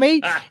 look, it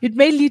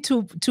may lead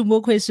to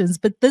more questions,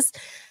 but this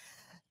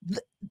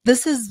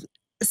is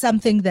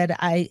something that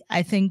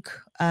I think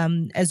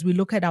as we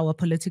look at our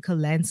political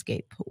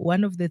landscape,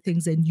 one of the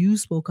things, and you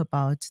spoke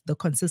about the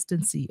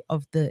consistency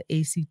of the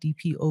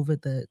ACDP over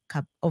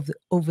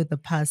the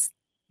past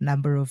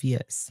number of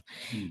years.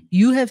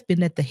 You have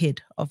been at the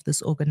head of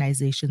this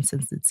organization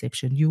since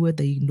inception. You were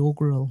the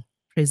inaugural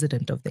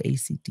president of the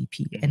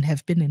ACDP and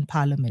have been in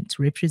parliament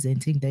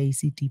representing the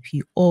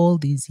ACDP all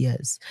these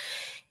years.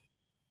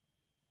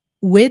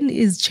 When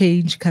is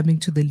change coming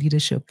to the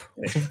leadership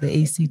of the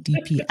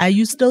ACDP? Are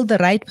you still the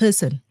right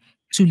person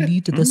to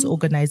lead this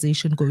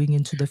organization going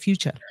into the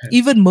future?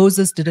 Even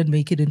Moses didn't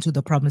make it into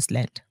the promised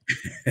land.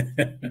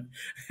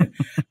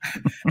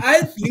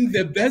 I think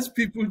the best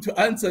people to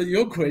answer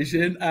your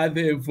question are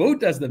the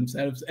voters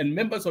themselves and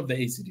members of the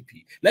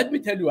ACDP. Let me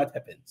tell you what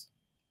happens.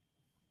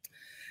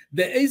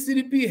 The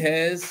ACDP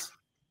has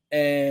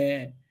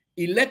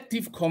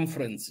elective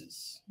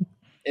conferences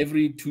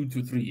every 2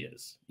 to 3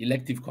 years,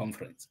 elective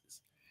conferences.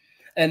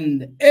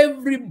 And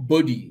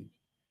everybody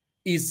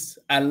is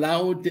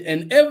allowed,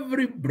 and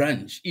every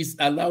branch is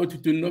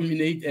allowed to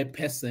nominate a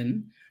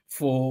person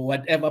for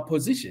whatever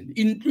position,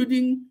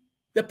 including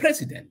the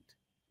president.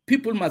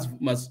 People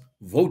must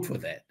vote for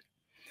that.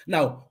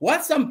 Now,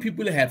 what some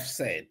people have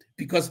said,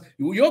 because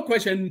your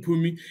question,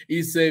 Phumi,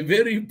 is a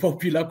very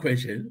popular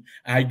question.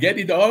 I get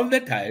it all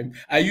the time.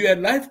 Are you a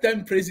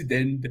lifetime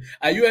president?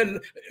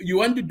 You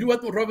want to do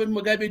what Robert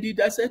Mugabe did?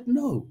 I said,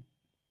 no.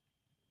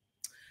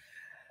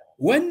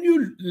 When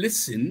you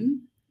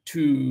listen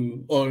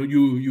to, or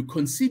you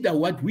consider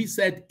what we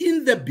said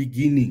in the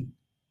beginning,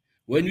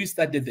 when we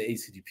started the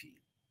ACDP,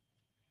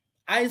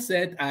 I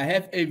said, I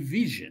have a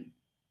vision.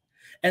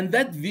 And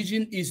that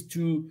vision is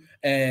to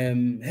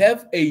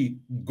have a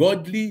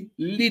godly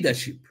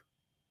leadership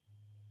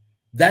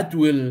that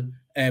will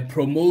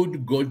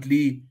promote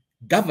godly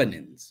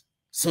governance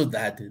so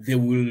that there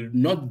will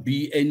not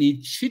be any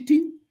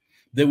cheating,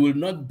 there will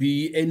not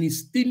be any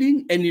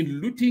stealing, any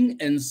looting,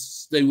 and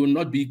there will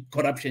not be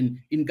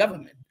corruption in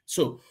government.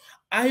 So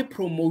I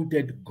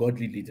promoted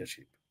godly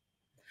leadership.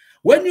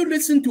 When you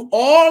listen to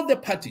all the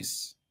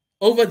parties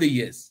over the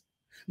years,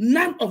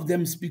 none of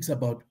them speaks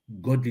about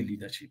godly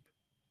leadership.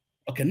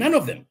 Okay, none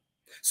of them.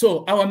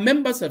 So our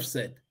members have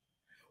said,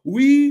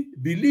 we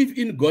believe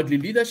in godly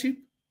leadership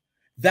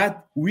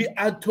that we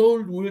are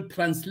told will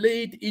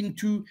translate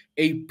into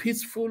a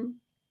peaceful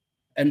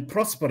and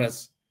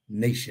prosperous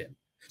nation.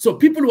 So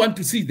people want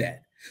to see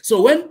that.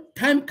 So when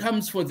time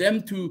comes for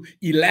them to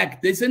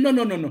elect, they say, no,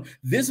 no, no, no.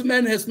 This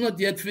man has not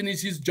yet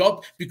finished his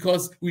job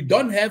because we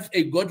don't have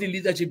a godly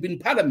leadership in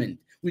parliament.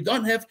 We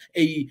don't have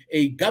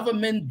a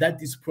government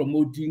that is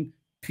promoting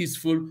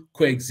peaceful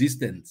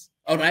coexistence.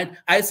 All right.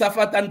 I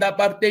suffered under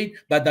apartheid,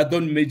 but I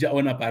don't major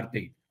on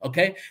apartheid.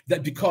 Okay.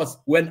 That because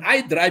when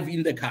I drive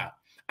in the car,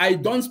 I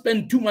don't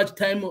spend too much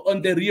time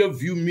on the rear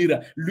view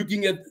mirror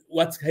looking at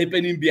what's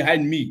happening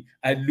behind me.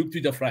 I look to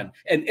the front.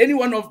 And any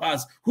one of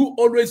us who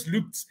always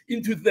looks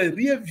into the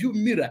rear view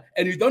mirror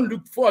and you don't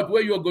look forward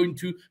where you are going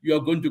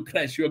to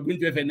crash, you are going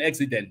to have an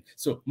accident.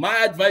 So my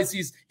advice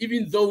is,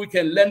 even though we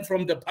can learn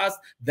from the past,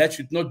 that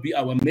should not be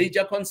our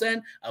major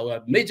concern.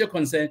 Our major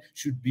concern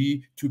should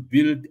be to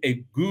build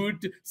a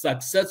good,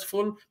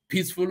 successful,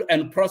 peaceful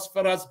and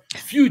prosperous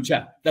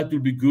future that will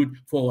be good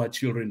for our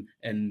children.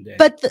 And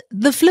but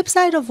the flip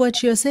side of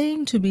what you're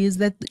saying to me is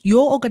that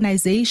your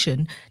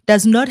organization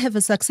does not have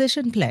a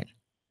succession plan.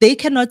 They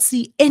cannot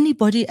see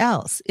anybody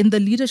else in the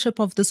leadership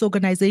of this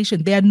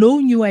organization. There are no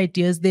new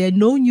ideas. There are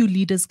no new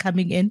leaders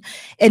coming in,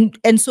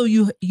 and so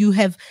you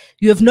have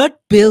not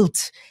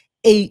built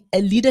a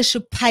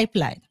leadership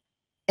pipeline.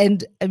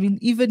 And I mean,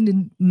 even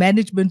in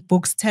management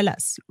books tell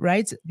us,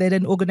 right, that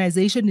an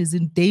organization is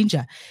in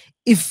danger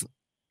if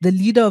the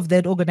leader of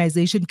that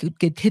organization could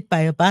get hit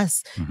by a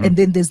bus and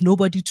then there's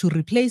nobody to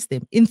replace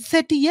them. In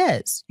 30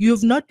 years, you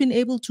have not been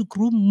able to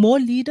groom more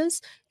leaders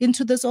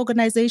into this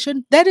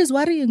organization. That is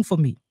worrying for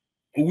me.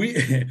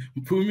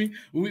 Phumi,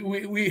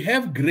 we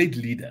have great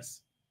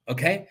leaders,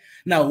 okay?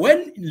 Now,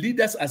 when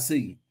leaders are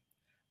saying,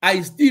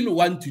 I still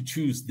want to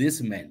choose this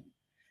man,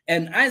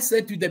 and I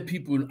said to the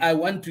people, I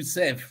want to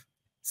serve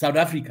South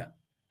Africa,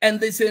 and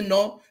they say,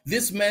 no,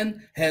 this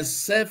man has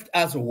served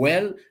us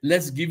well.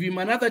 Let's give him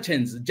another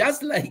chance.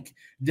 Just like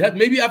that,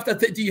 maybe after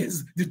 30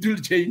 years, it will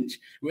change.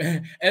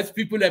 As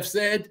people have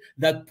said,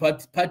 that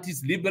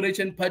parties,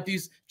 liberation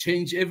parties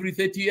change every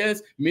 30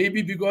 years.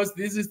 Maybe because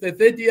this is the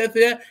 30th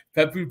year,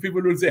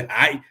 people will say,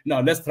 hi, now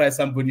let's try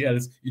somebody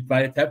else. It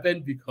might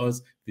happen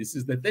because this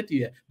is the 30th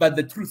year. But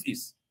the truth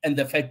is, and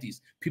the fact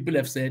is, people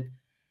have said,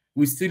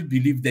 we still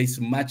believe there's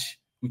much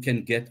we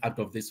can get out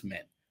of this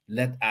man.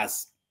 Let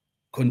us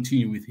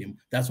continue with him.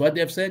 That's what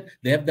they have said.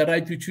 They have the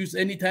right to choose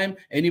anytime,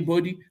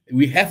 anybody.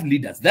 We have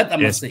leaders. That I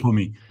must say.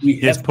 Phumi.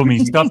 Yes,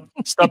 Phumi.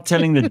 Stop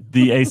telling the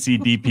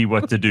ACDP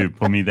what to do,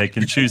 Phumi. They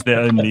can choose their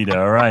own leader.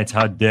 All right.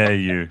 How dare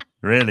you?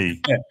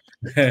 Really?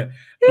 The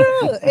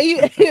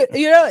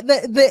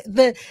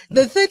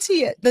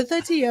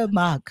 30-year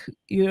mark,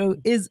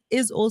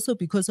 is also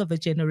because of a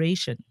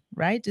generation,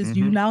 right?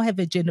 You now have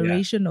a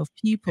generation of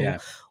people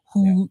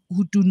who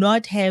do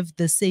not have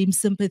the same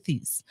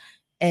sympathies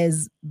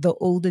as the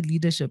older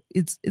leadership.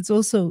 It's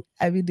also,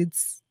 I mean,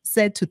 it's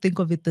sad to think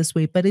of it this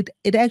way, but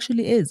it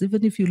actually is.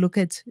 Even if you look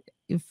at,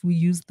 if we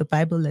use the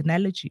Bible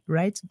analogy,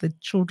 right? The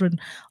children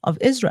of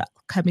Israel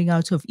coming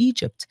out of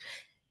Egypt,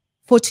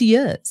 40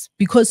 years,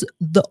 because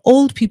the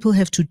old people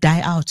have to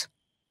die out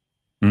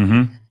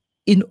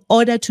in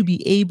order to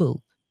be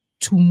able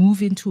to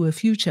move into a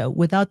future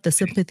without the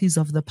sympathies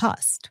of the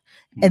past.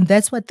 And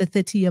that's what the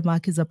 30-year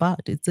mark is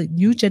about. It's a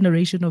new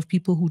generation of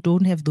people who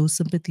don't have those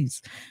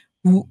sympathies.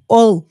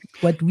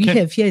 What we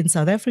have here in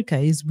South Africa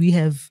is we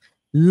have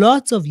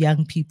lots of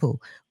young people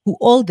who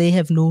all they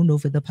have known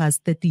over the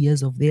past 30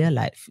 years of their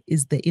life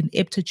is the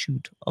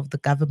ineptitude of the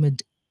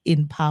government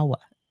in power,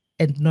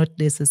 and not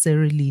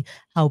necessarily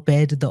how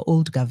bad the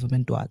old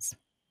government was.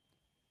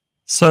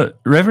 So,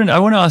 Reverend, I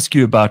want to ask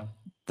you about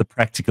the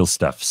practical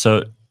stuff.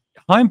 So,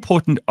 how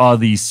important are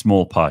these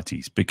small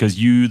parties? Because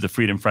you, the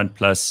Freedom Front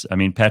Plus, I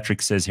mean,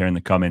 Patrick says here in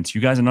the comments,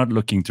 you guys are not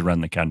looking to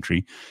run the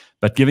country,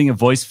 but giving a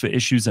voice for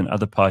issues and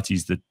other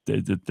parties that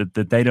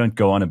they don't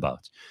go on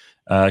about.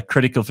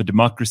 Critical for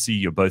democracy,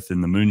 you're both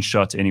in the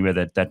moonshot, anyway,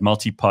 that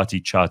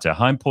multi-party charter.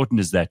 How important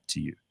is that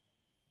to you?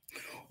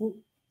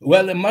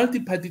 Well, a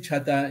multi-party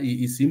charter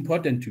is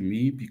important to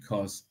me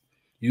because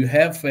you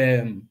have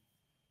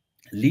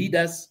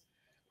leaders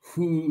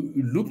who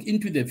look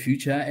into the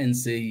future and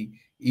say,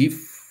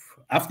 if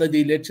after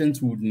the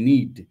elections we would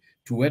need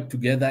to work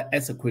together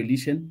as a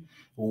coalition,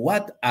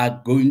 what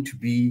are going to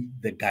be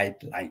the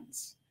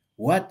guidelines?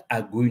 What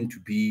are going to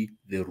be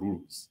the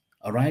rules?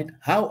 All right?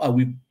 How are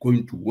we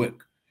going to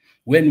work?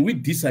 When we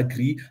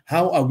disagree,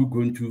 how are we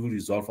going to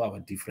resolve our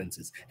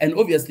differences? And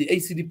obviously,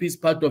 ACDP is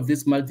part of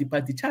this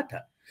multi-party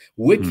charter,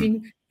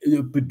 working,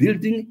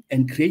 building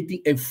and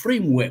creating a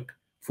framework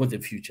for the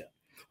future.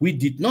 We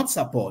did not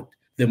support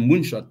the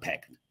Moonshot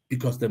Pact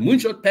because the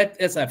Moonshot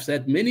Pact, as I've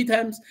said many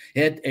times,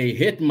 had a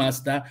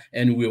headmaster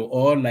and we were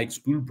all like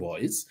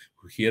schoolboys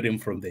who hear him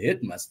from the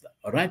headmaster,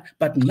 all right?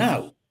 But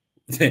now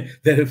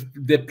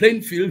The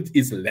playing field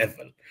is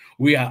level.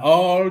 We are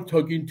all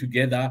talking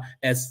together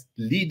as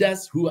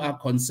leaders who are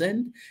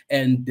concerned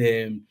and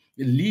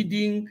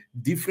leading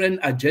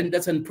different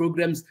agendas and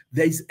programs.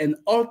 There is an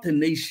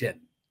alternation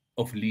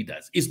of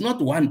leaders. It's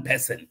not one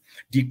person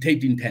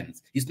dictating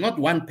terms. It's not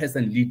one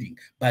person leading,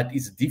 but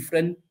it's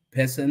different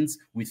persons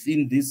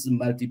within this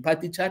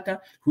multi-party charter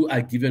who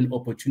are given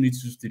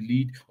opportunities to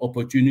lead,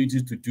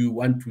 opportunities to do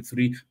 1, 2,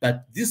 3.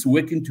 But this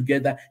working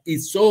together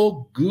is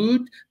so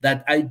good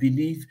that I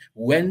believe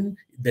when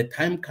the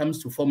time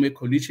comes to form a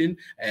coalition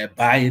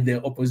by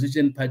the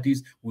opposition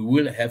parties, we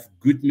will have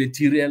good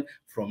material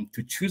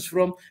to choose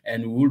from,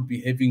 and we will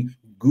be having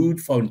good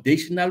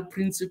foundational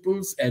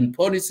principles and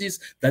policies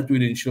that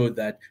will ensure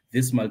that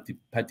this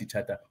multi-party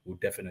charter will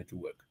definitely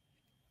work.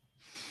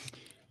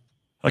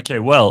 Okay,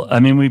 well, I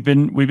mean, we've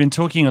been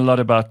talking a lot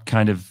about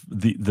kind of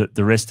the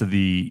rest of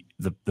the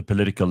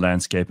political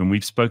landscape, and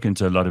we've spoken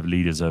to a lot of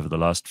leaders over the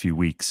last few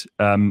weeks.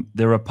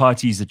 There are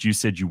parties that you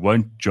said you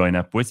won't join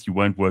up with, you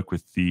won't work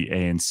with the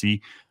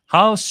ANC.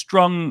 How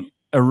strong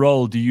a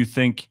role do you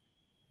think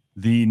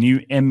the new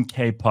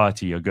MK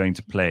party are going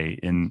to play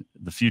in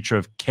the future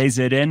of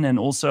KZN and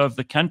also of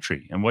the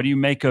country? And what do you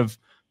make of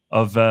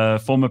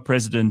former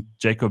President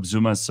Jacob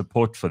Zuma's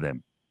support for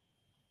them?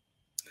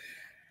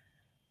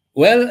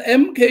 Well,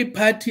 MK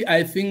party,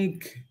 I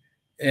think,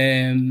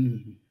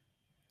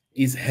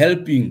 is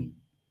helping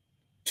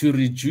to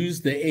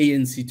reduce the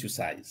ANC to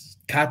size,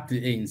 cut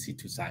the ANC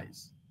to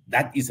size.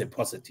 That is a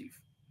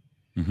positive.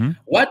 Mm-hmm.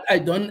 What I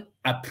don't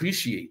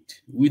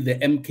appreciate with the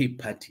MK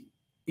party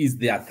is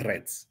their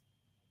threats.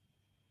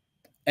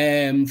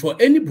 For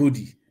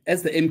anybody,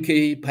 as the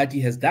MK party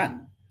has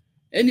done,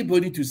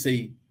 anybody to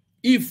say,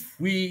 if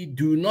we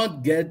do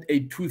not get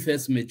a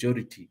 2/3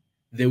 majority,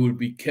 there will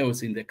be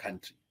chaos in the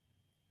country.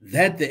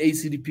 That the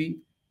ACDP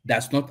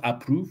does not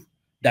approve,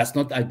 does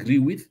not agree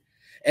with.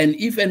 And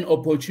if an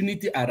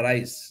opportunity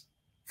arises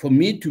for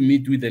me to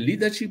meet with the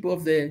leadership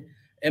of the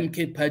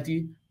MK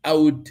party, I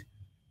would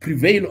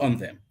prevail on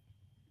them.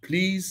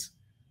 Please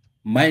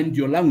mind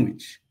your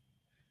language.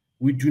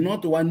 We do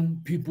not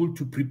want people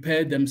to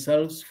prepare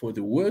themselves for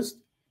the worst,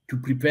 to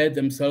prepare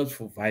themselves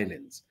for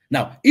violence.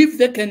 Now, if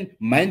they can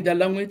mind their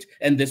language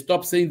and they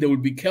stop saying there will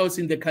be chaos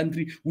in the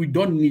country, we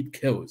don't need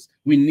chaos.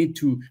 We need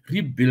to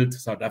rebuild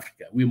South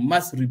Africa. We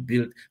must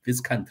rebuild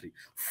this country.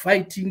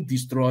 Fighting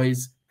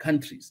destroys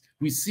countries.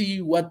 We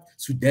see what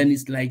Sudan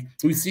is like.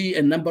 We see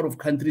a number of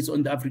countries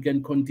on the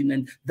African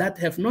continent that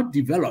have not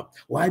developed.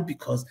 Why?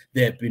 Because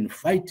they have been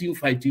fighting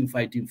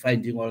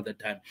all the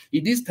time.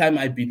 It is time,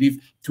 I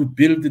believe, to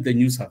build the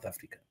new South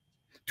Africa.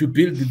 To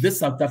build this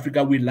South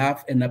Africa we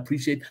love and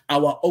appreciate,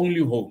 our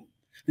only home.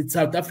 It's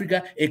South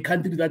Africa, a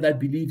country that I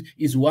believe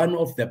is one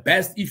of the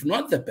best, if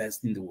not the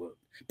best in the world.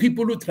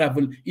 People who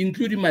travel,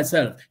 including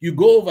myself, you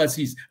go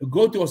overseas,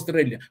 go to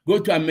Australia, go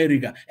to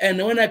America, and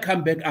when I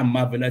come back, I'm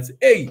marveled. I say,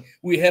 hey,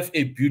 we have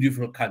a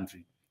beautiful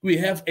country. We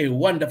have a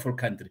wonderful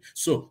country.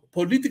 So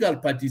political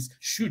parties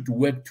should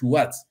work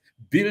towards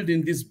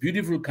building this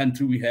beautiful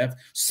country we have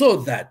so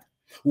that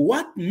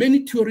what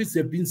many tourists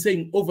have been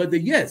saying over the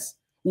years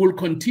will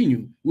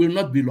continue, will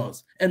not be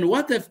lost. And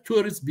what have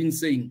tourists been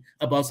saying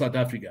about South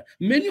Africa?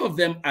 Many of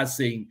them are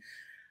saying,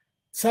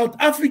 South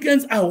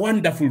Africans are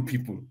wonderful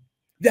people.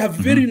 They are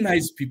very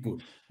nice people.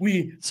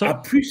 We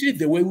appreciate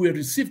the way we are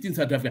received in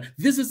South Africa.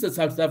 This is the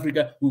South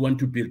Africa we want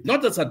to build,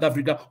 not the South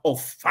Africa of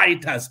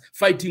fighters,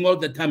 fighting all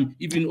the time,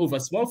 even over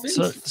small things.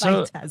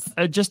 So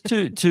just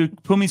to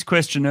Phumi's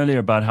question earlier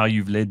about how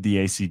you've led the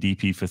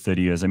ACDP for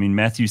 30 years, I mean,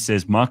 Matthew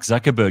says Mark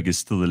Zuckerberg is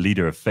still the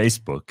leader of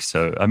Facebook.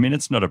 So, I mean,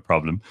 it's not a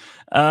problem.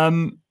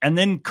 And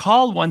then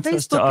Carl wants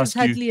us to ask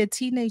you. Facebook is hardly a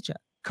teenager.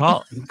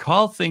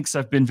 Carl thinks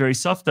I've been very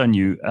soft on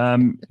you.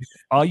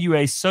 Are you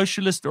a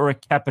socialist or a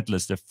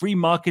capitalist, a free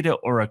marketer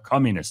or a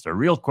communist? A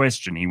real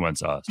question he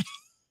once asked.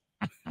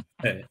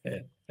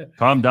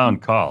 Calm down,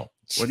 Carl.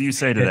 What do you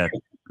say to that,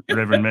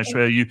 Reverend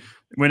Meshoe?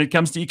 When it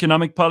comes to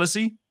economic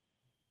policy?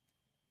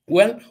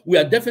 Well, we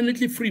are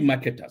definitely free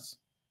marketers.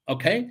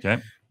 Okay?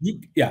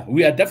 Yeah,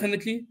 we are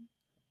definitely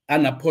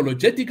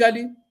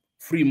unapologetically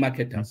free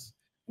marketers.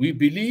 We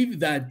believe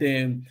that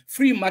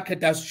free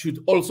marketers should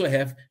also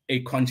have a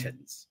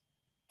conscience,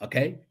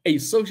 okay? A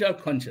social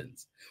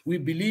conscience. We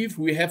believe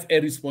we have a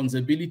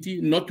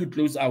responsibility not to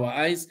close our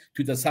eyes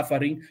to the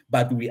suffering,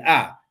 but we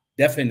are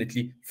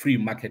definitely free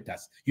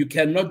marketers. You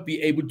cannot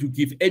be able to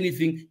give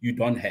anything you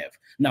don't have.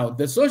 Now,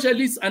 the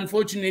socialists,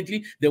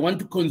 unfortunately, they want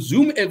to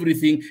consume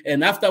everything,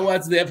 and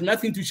afterwards they have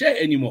nothing to share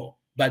anymore.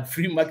 But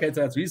free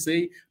marketers, we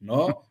say,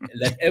 no,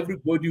 let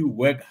everybody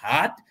work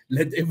hard,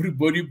 let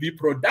everybody be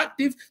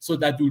productive so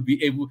that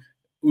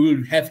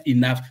we'll have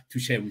enough to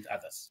share with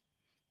others.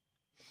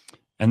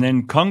 And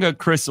then Congo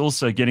Chris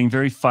also getting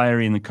very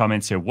fiery in the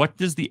comments here. What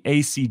does the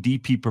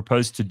ACDP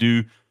propose to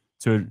do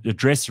to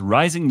address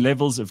rising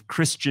levels of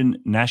Christian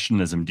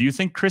nationalism? Do you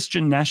think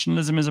Christian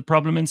nationalism is a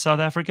problem in South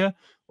Africa?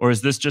 Or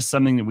is this just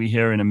something that we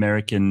hear in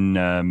American,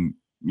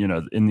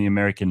 in the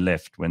American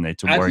left when they're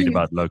worried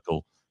about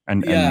local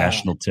and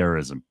national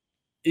terrorism?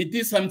 It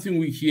is something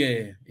we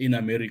hear in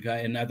America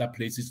and other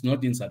places,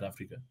 not in South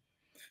Africa.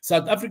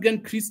 South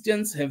African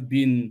Christians have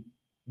been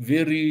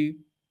very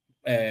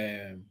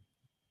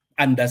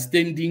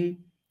understanding,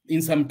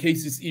 in some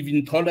cases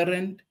even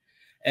tolerant.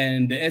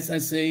 And as I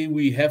say,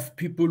 we have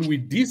people we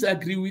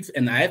disagree with,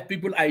 and I have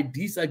people I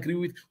disagree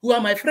with who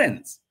are my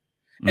friends.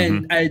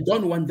 And I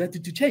don't want that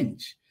to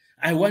change.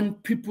 I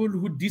want people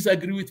who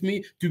disagree with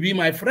me to be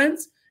my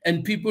friends,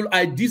 and people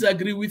I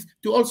disagree with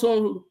to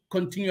also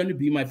continually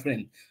be my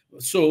friend.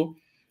 So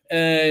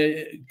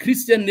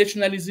Christian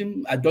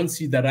nationalism, I don't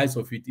see the rise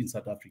of it in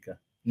South Africa.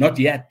 Not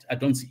yet. I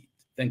don't see it.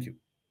 Thank you.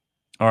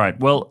 All right.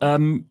 Well,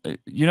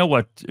 you know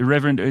what,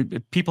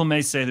 Reverend, people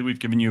may say that we've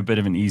given you a bit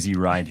of an easy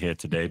ride here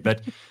today,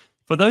 but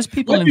for those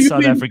people in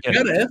South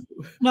Africa,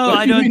 no,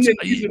 I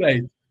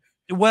don't.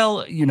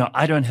 Well, you know,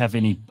 I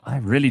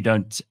really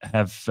don't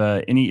have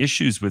any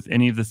issues with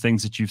any of the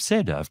things that you've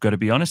said. I've got to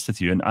be honest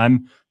with you. And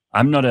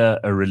I'm not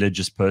a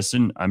religious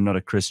person. I'm not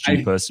a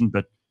Christian person,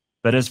 but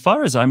as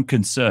far as I'm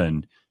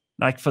concerned,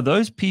 like for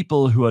those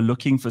people who are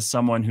looking for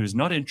someone who's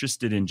not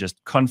interested in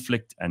just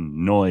conflict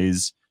and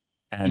noise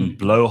and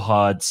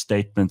blowhard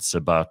statements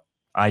about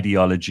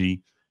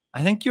ideology,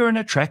 I think you're an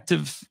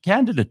attractive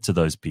candidate to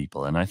those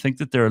people. And I think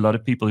that there are a lot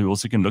of people who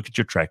also can look at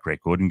your track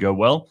record and go,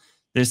 well,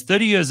 there's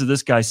 30 years of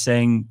this guy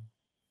saying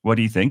what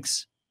he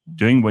thinks,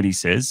 doing what he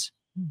says.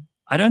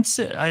 I don't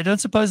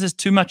suppose there's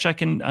too much I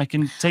can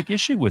take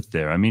issue with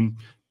there. I mean,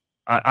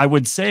 I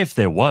would say if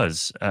there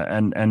was,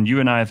 and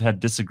you and I have had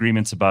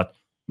disagreements about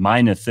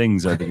minor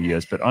things over the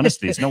years, but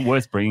honestly, it's not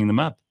worth bringing them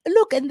up.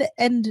 Look, and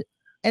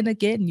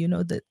again, you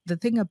know, the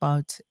thing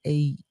about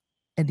an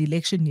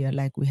election year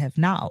like we have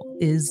now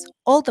is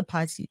all the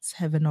parties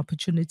have an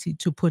opportunity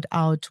to put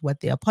out what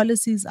their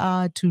policies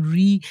are, to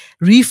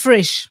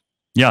refresh.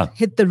 Yeah.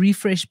 Hit the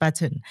refresh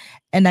button.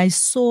 And I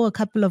saw a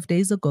couple of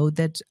days ago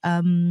that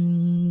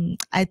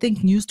I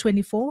think News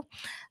 24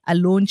 are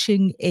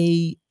launching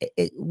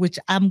which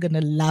I'm going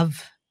to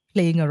love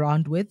playing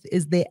around with,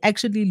 is they're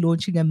actually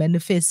launching a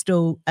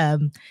manifesto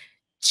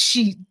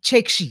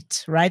check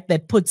sheet, right?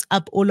 That puts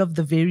up all of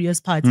the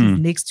various parties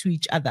next to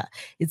each other.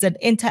 It's an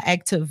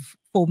interactive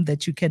form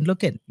that you can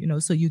look at, you know,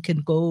 so you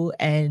can go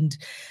and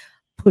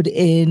put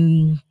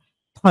in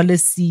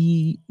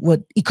policy,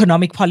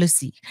 economic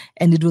policy,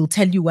 and it will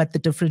tell you what the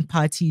different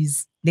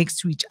parties next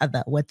to each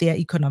other, what their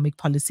economic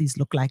policies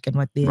look like and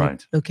what they're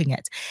looking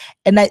at.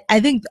 And I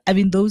think, I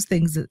mean, those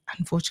things,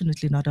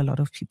 unfortunately, not a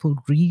lot of people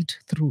read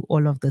through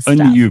all of this stuff.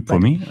 Only you,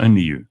 Phumi,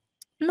 only you.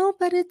 No,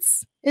 but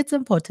it's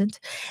important.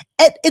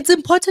 It's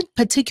important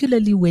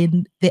particularly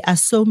when there are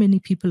so many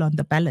people on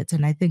the ballot.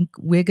 And I think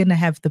we're going to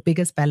have the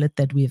biggest ballot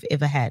that we've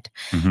ever had.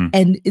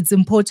 And it's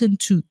important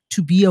to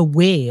be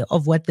aware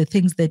of what the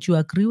things that you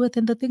agree with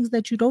and the things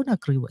that you don't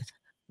agree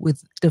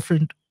with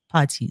different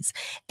parties.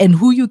 And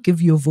who you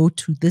give your vote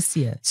to this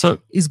year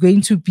is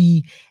going to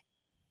be,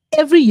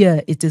 every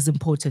year it is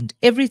important.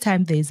 Every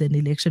time there is an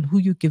election, who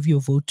you give your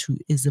vote to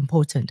is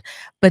important.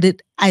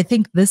 But I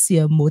think this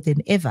year more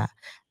than ever,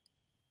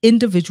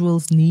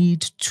 individuals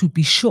need to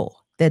be sure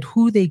that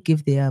who they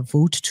give their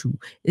vote to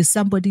is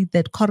somebody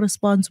that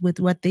corresponds with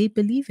what they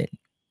believe in.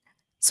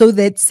 So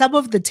that some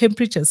of the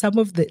temperature, some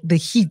of the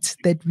heat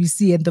that we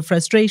see and the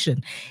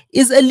frustration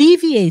is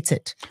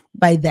alleviated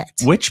by that.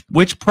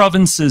 Which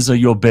provinces are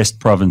your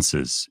best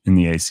provinces in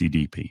the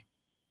ACDP?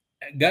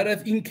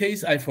 Gareth, in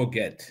case I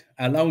forget,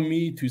 allow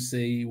me to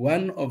say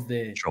one of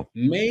the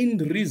main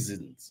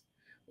reasons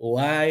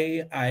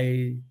why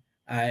I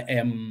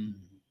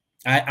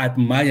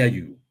admire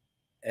you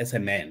as a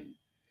man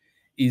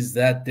is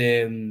that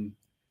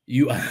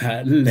you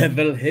are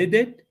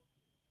level-headed,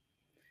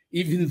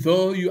 even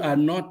though you are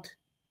not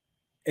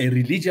a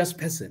religious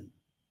person,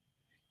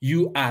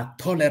 you are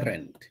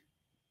tolerant.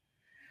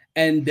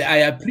 And I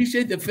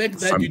appreciate the fact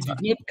that you did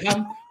not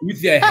come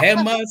with your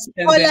hammers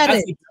and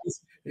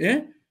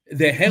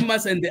the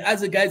hammers and the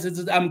other guys that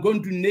says, I'm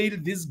going to nail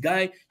this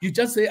guy. You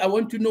just say, I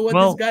want to know what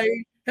this guy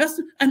has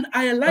to, and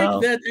I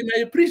like that and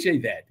I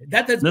appreciate that.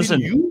 That has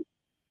been you.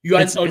 You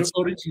are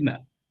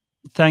original.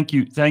 Thank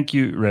you,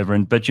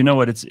 Reverend. But you know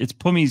what? It's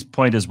Phumi's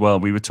point as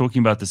well. We were talking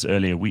about this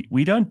earlier.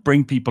 We don't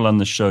bring people on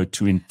the show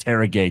to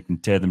interrogate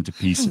and tear them to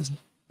pieces.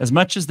 As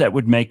much as that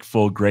would make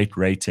for great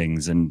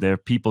ratings, and there are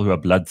people who are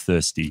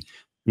bloodthirsty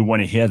who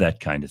want to hear that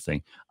kind of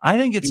thing. I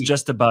think it's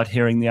just about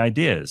hearing the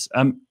ideas.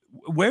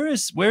 Where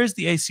is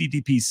the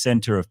ACDP's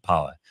center of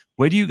power?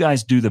 Where do you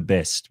guys do the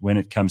best when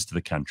it comes to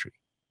the country?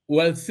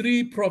 Well,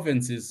 3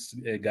 provinces,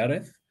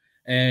 Gareth.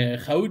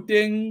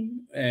 Gauteng,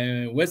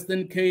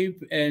 Western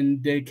Cape,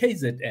 and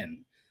KZN.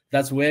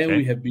 That's where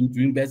we have been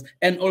doing best.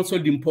 And also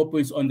Limpopo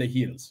is on the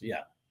hills.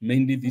 Yeah,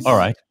 mainly this. All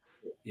right.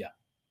 Yeah.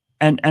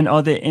 And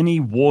are there any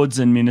wards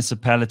and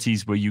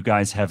municipalities where you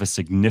guys have a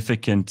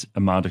significant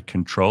amount of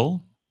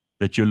control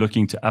that you're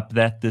looking to up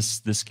that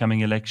this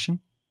coming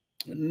election?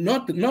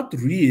 Not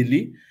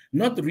really.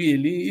 Not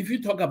really. If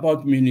you talk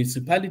about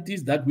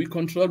municipalities that we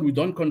control, we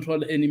don't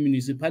control any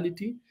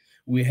municipality.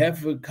 We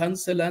have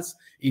councillors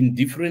in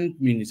different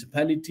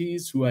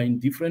municipalities who are in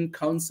different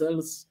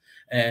councils.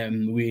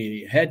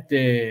 We had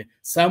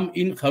some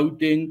in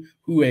Gauteng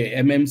who were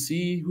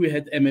MMC, who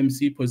had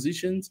MMC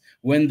positions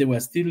when there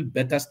was still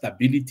better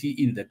stability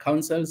in the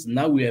councils.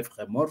 Now we have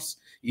remorse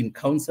in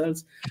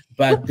councils.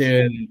 But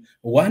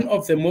one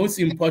of the most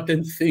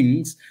important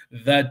things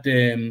that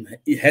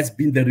it has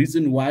been the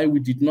reason why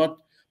we did not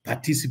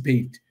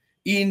participate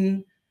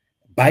in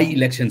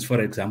by-elections,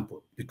 for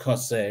example,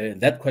 because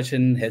that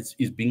question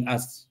is being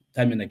asked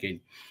time and again.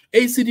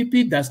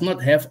 ACDP does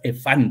not have a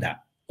funder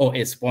or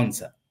a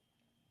sponsor,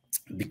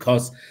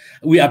 because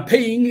we are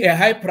paying a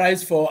high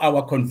price for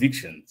our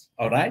convictions,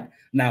 all right?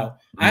 Now,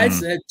 I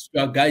said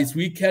to our guys,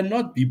 we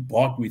cannot be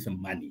bought with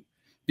money,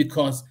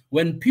 because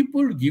when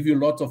people give you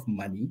lots of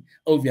money,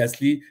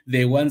 obviously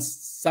they want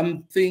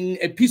something,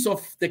 a piece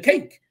of the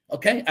cake.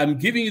 Okay, I'm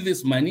giving you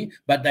this money,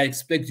 but I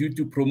expect you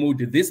to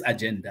promote this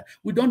agenda.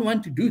 We don't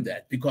want to do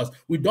that, because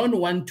we don't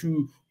want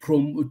to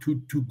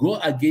go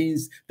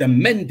against the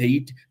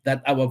mandate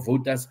that our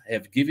voters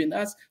have given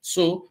us.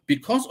 So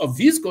because of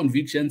these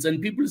convictions,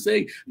 and people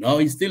say, no,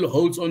 he still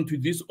holds on to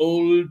these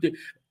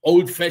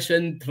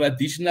old-fashioned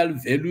traditional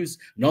values.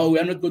 No, we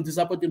are not going to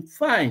support him.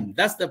 Fine,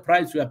 that's the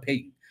price we are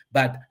paying.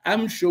 But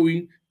I'm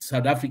showing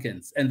South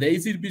Africans, and the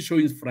ACDP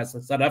showing for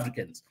South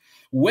Africans,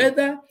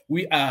 whether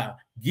we are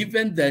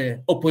given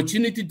the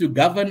opportunity to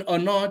govern or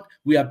not,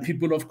 we are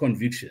people of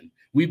conviction.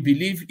 We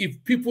believe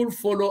if people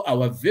follow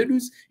our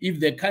values, if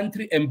the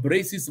country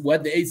embraces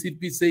what the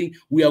ACDP is saying,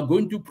 we are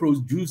going to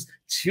produce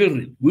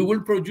children. We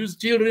will produce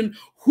children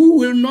who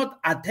will not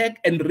attack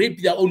and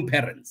rape their own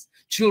parents.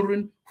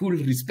 Children who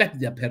will respect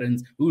their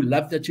parents, who will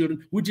love their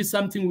children, which is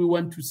something we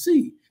want to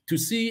see. To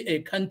see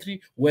a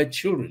country where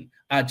children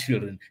are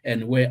children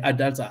and where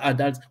adults are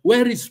adults,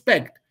 where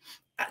respect.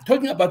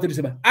 Talking about the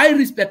respect, I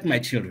respect my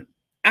children.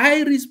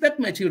 I respect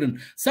my children.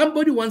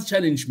 Somebody once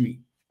challenged me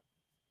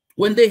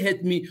when they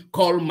had me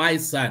call my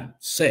son,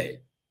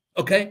 say,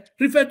 okay,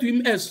 refer to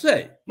him as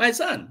say, my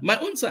son, my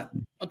own son,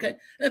 okay?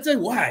 I say,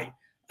 why?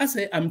 I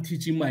say, I'm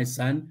teaching my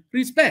son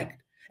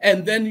respect.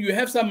 And then you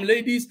have some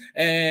ladies,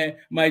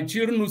 my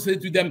children, who say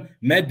to them,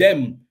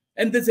 madam,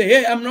 and they say,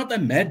 hey, I'm not a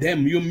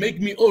madam, you make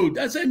me old.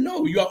 I say,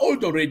 no, you are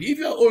old already. If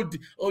you're old,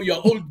 or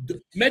you're old,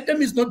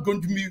 madam is not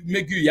going to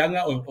make you younger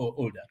or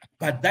older.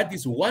 But that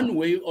is one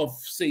way of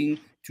saying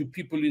to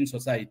people in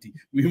society,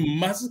 we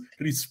must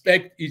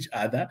respect each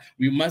other.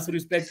 We must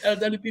respect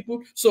elderly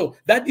people. So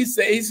that is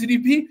the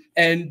ACDP,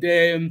 and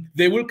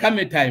there will come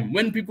a time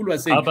when people are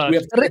saying, we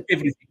have tried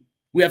everything.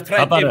 We have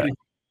tried everything.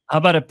 How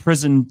about a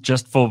prison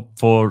just for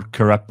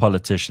corrupt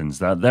politicians?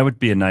 That would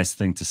be a nice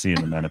thing to see in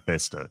the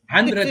manifesto.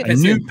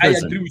 100%. I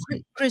agree with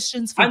you.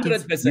 Christians,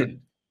 100%.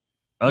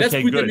 Let's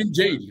put them in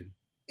jail.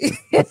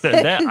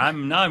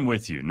 I'm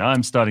with you. Now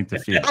I'm starting to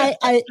feel.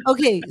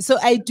 Okay, so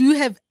I do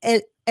have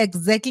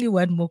exactly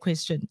one more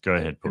question. Go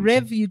ahead, Phumi.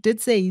 Rev, you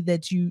did say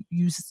that you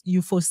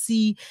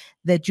foresee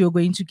that you're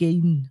going to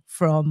gain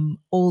from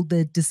all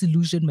the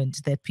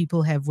disillusionment that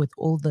people have with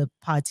all the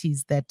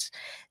parties that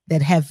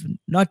have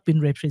not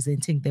been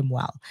representing them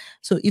well.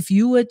 So if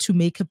you were to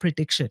make a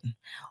prediction,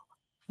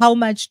 how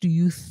much do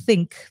you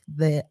think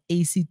the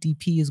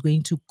ACDP is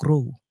going to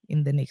grow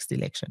in the next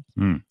election?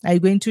 Are you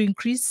going to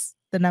increase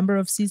the number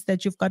of seats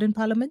that you've got in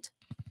parliament?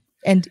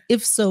 And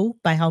if so,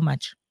 by how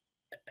much?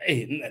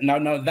 Hey,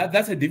 now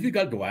that's a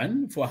difficult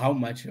one. For how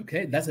much?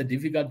 Okay, that's a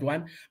difficult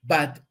one.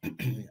 But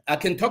I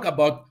can talk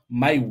about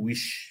my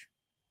wish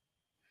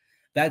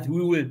that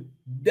we will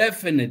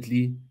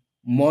definitely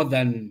more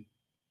than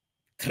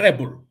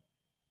treble.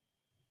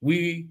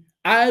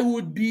 I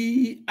would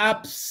be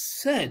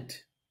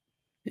upset,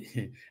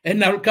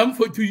 and I'll come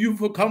to you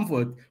for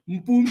comfort.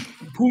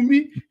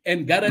 Phumi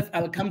and Gareth,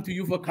 I'll come to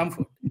you for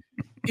comfort.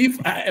 If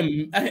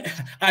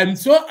I'm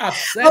so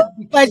upset.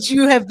 But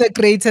you have the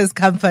greatest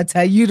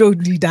comforter. You don't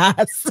need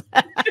us.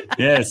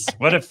 Yes,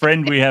 what a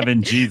friend we have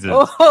in Jesus.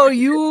 Oh,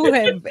 you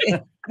have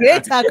a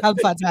greater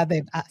comforter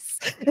than us.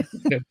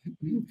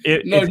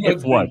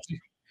 If what?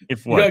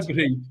 You're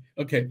great.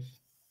 Okay.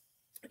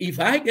 If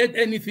I get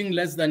anything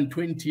less than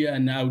 20,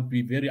 and I would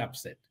be very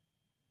upset.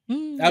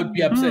 I would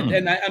be upset,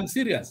 and I'm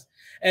serious.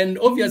 And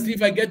obviously,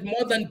 if I get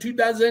more than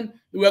 2,000,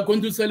 we are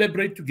going to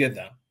celebrate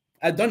together.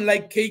 I don't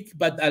like cake,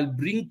 but I'll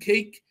bring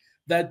cake.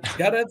 That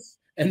Gareth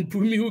and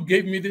Phumi, who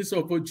gave me this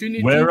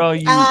opportunity. Where are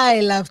you? I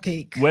love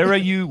cake. Where are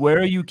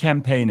you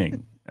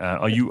campaigning?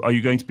 Are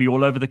you going to be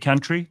all over the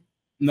country?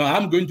 No,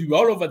 I'm going to be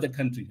all over the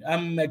country.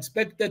 I'm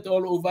expected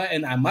all over,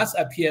 and I must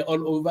appear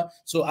all over.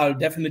 So I'll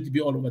definitely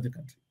be all over the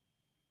country.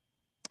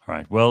 All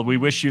right. Well, we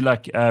wish you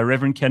luck,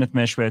 Reverend Kenneth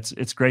Meshoe.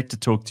 It's great to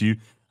talk to you.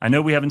 I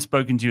know we haven't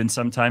spoken to you in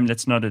some time.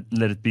 Let's not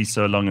let it be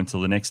so long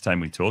until the next time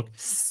we talk.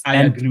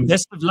 I agree.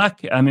 Best of luck.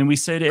 I mean, we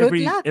say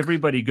to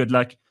everybody, good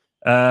luck.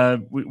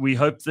 We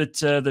hope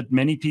that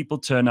many people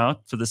turn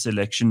out for this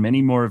election.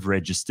 Many more have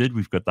registered.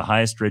 We've got the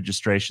highest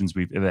registrations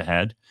we've ever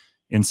had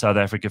in South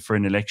Africa for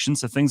an election.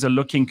 So things are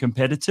looking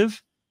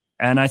competitive.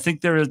 And I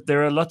think there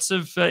are lots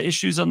of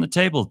issues on the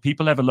table.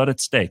 People have a lot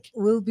at stake.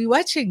 We'll be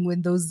watching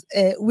when those.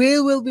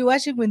 We will be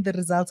watching when the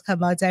results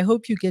come out. I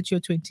hope you get your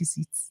 20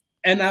 seats.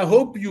 And I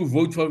hope you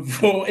vote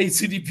for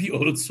ACDP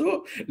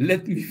also.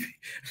 Let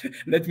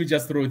me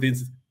just throw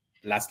this.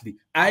 Lastly,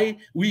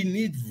 we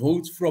need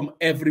votes from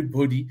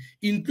everybody,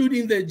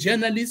 including the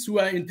journalists who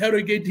are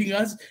interrogating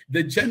us,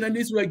 the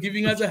journalists who are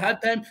giving us a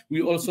hard time.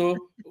 We also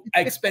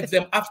expect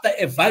them, after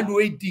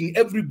evaluating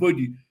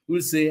everybody, will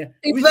say,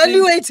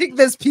 evaluating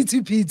this PT.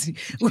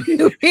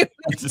 Evaluating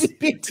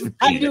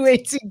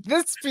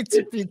this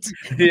PT.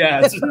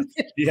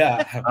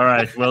 Yeah. All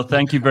right. Well,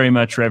 thank you very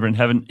much, Reverend.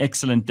 Have an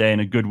excellent day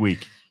and a good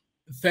week.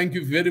 Thank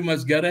you very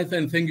much, Gareth,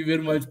 and thank you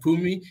very much,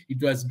 Phumi.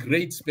 It was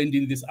great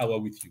spending this hour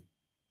with you.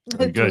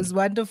 It was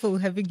wonderful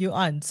having you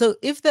on. So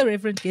if the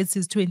Reverend gets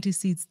his 20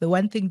 seats, the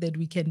one thing that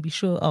we can be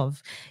sure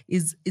of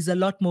is a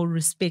lot more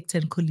respect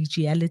and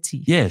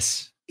collegiality.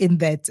 Yes. In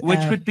that.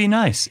 Which would be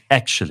nice,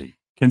 actually.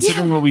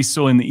 Considering what we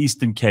saw in the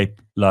Eastern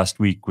Cape last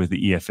week with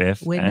the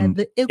EFF and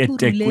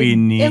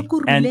eThekwini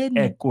and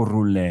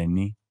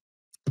eKurhuleni.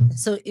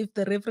 So if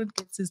the Reverend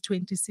gets his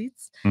 20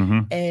 seats,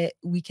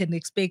 we can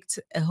expect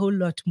a whole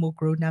lot more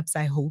grown-ups,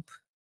 I hope.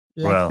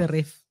 Like the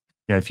ref.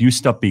 Yeah, if you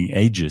stop being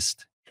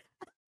ageist.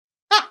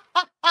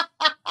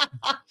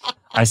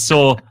 I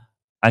saw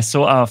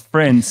our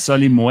friend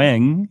Solly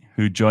Moeng,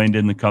 who joined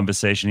in the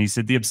conversation. He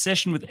said the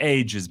obsession with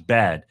age is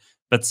bad,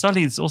 but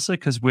Solly, it's also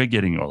because we're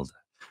getting older.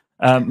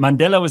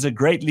 Mandela was a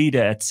great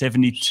leader at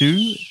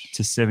 72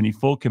 to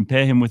 74.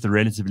 Compare him with a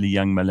relatively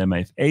young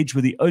Malema. If age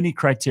were the only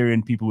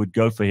criterion, people would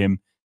go for him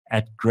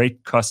at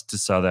great cost to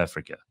South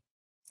Africa.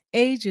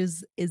 Age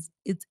it's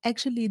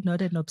actually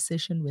not an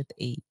obsession with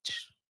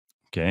age.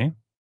 Okay.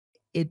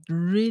 It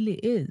really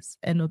is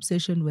an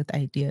obsession with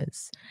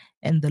ideas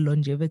and the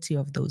longevity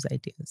of those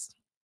ideas.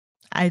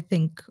 I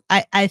think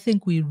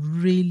we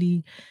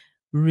really,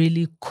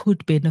 really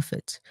could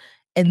benefit.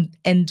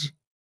 And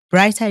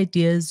bright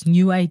ideas,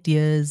 new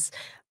ideas,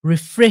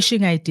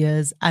 refreshing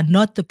ideas are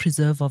not the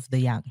preserve of the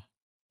young.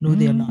 No,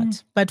 they're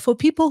not. But for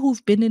people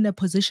who've been in a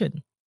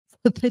position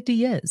for 30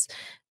 years,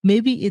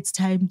 maybe it's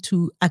time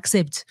to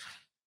accept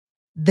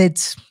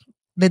that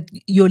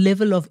your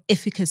level of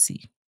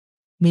efficacy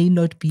may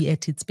not be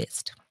at its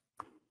best.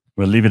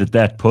 We'll leave it at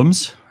that,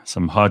 Pums.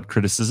 Some hard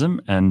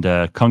criticism. And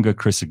Congo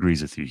Chris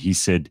agrees with you. He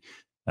said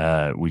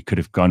we could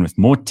have gone with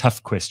more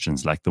tough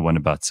questions like the one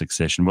about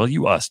succession. Well,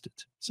 you asked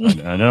it. So I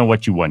don't know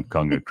what you want,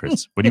 Congo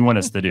Chris. What do you want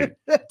us to do?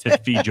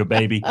 Tit feed your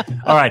baby?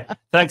 All right.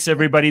 Thanks,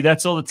 everybody.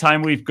 That's all the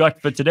time we've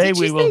got for today.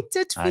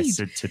 I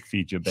said tit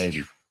feed your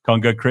baby.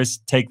 Congo Chris,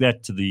 take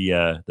that to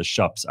the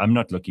shops. I'm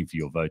not looking for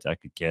your vote. I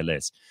could care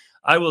less.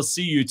 I will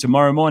see you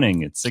tomorrow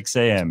morning at 6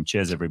 a.m.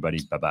 Cheers, everybody.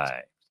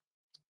 Bye-bye.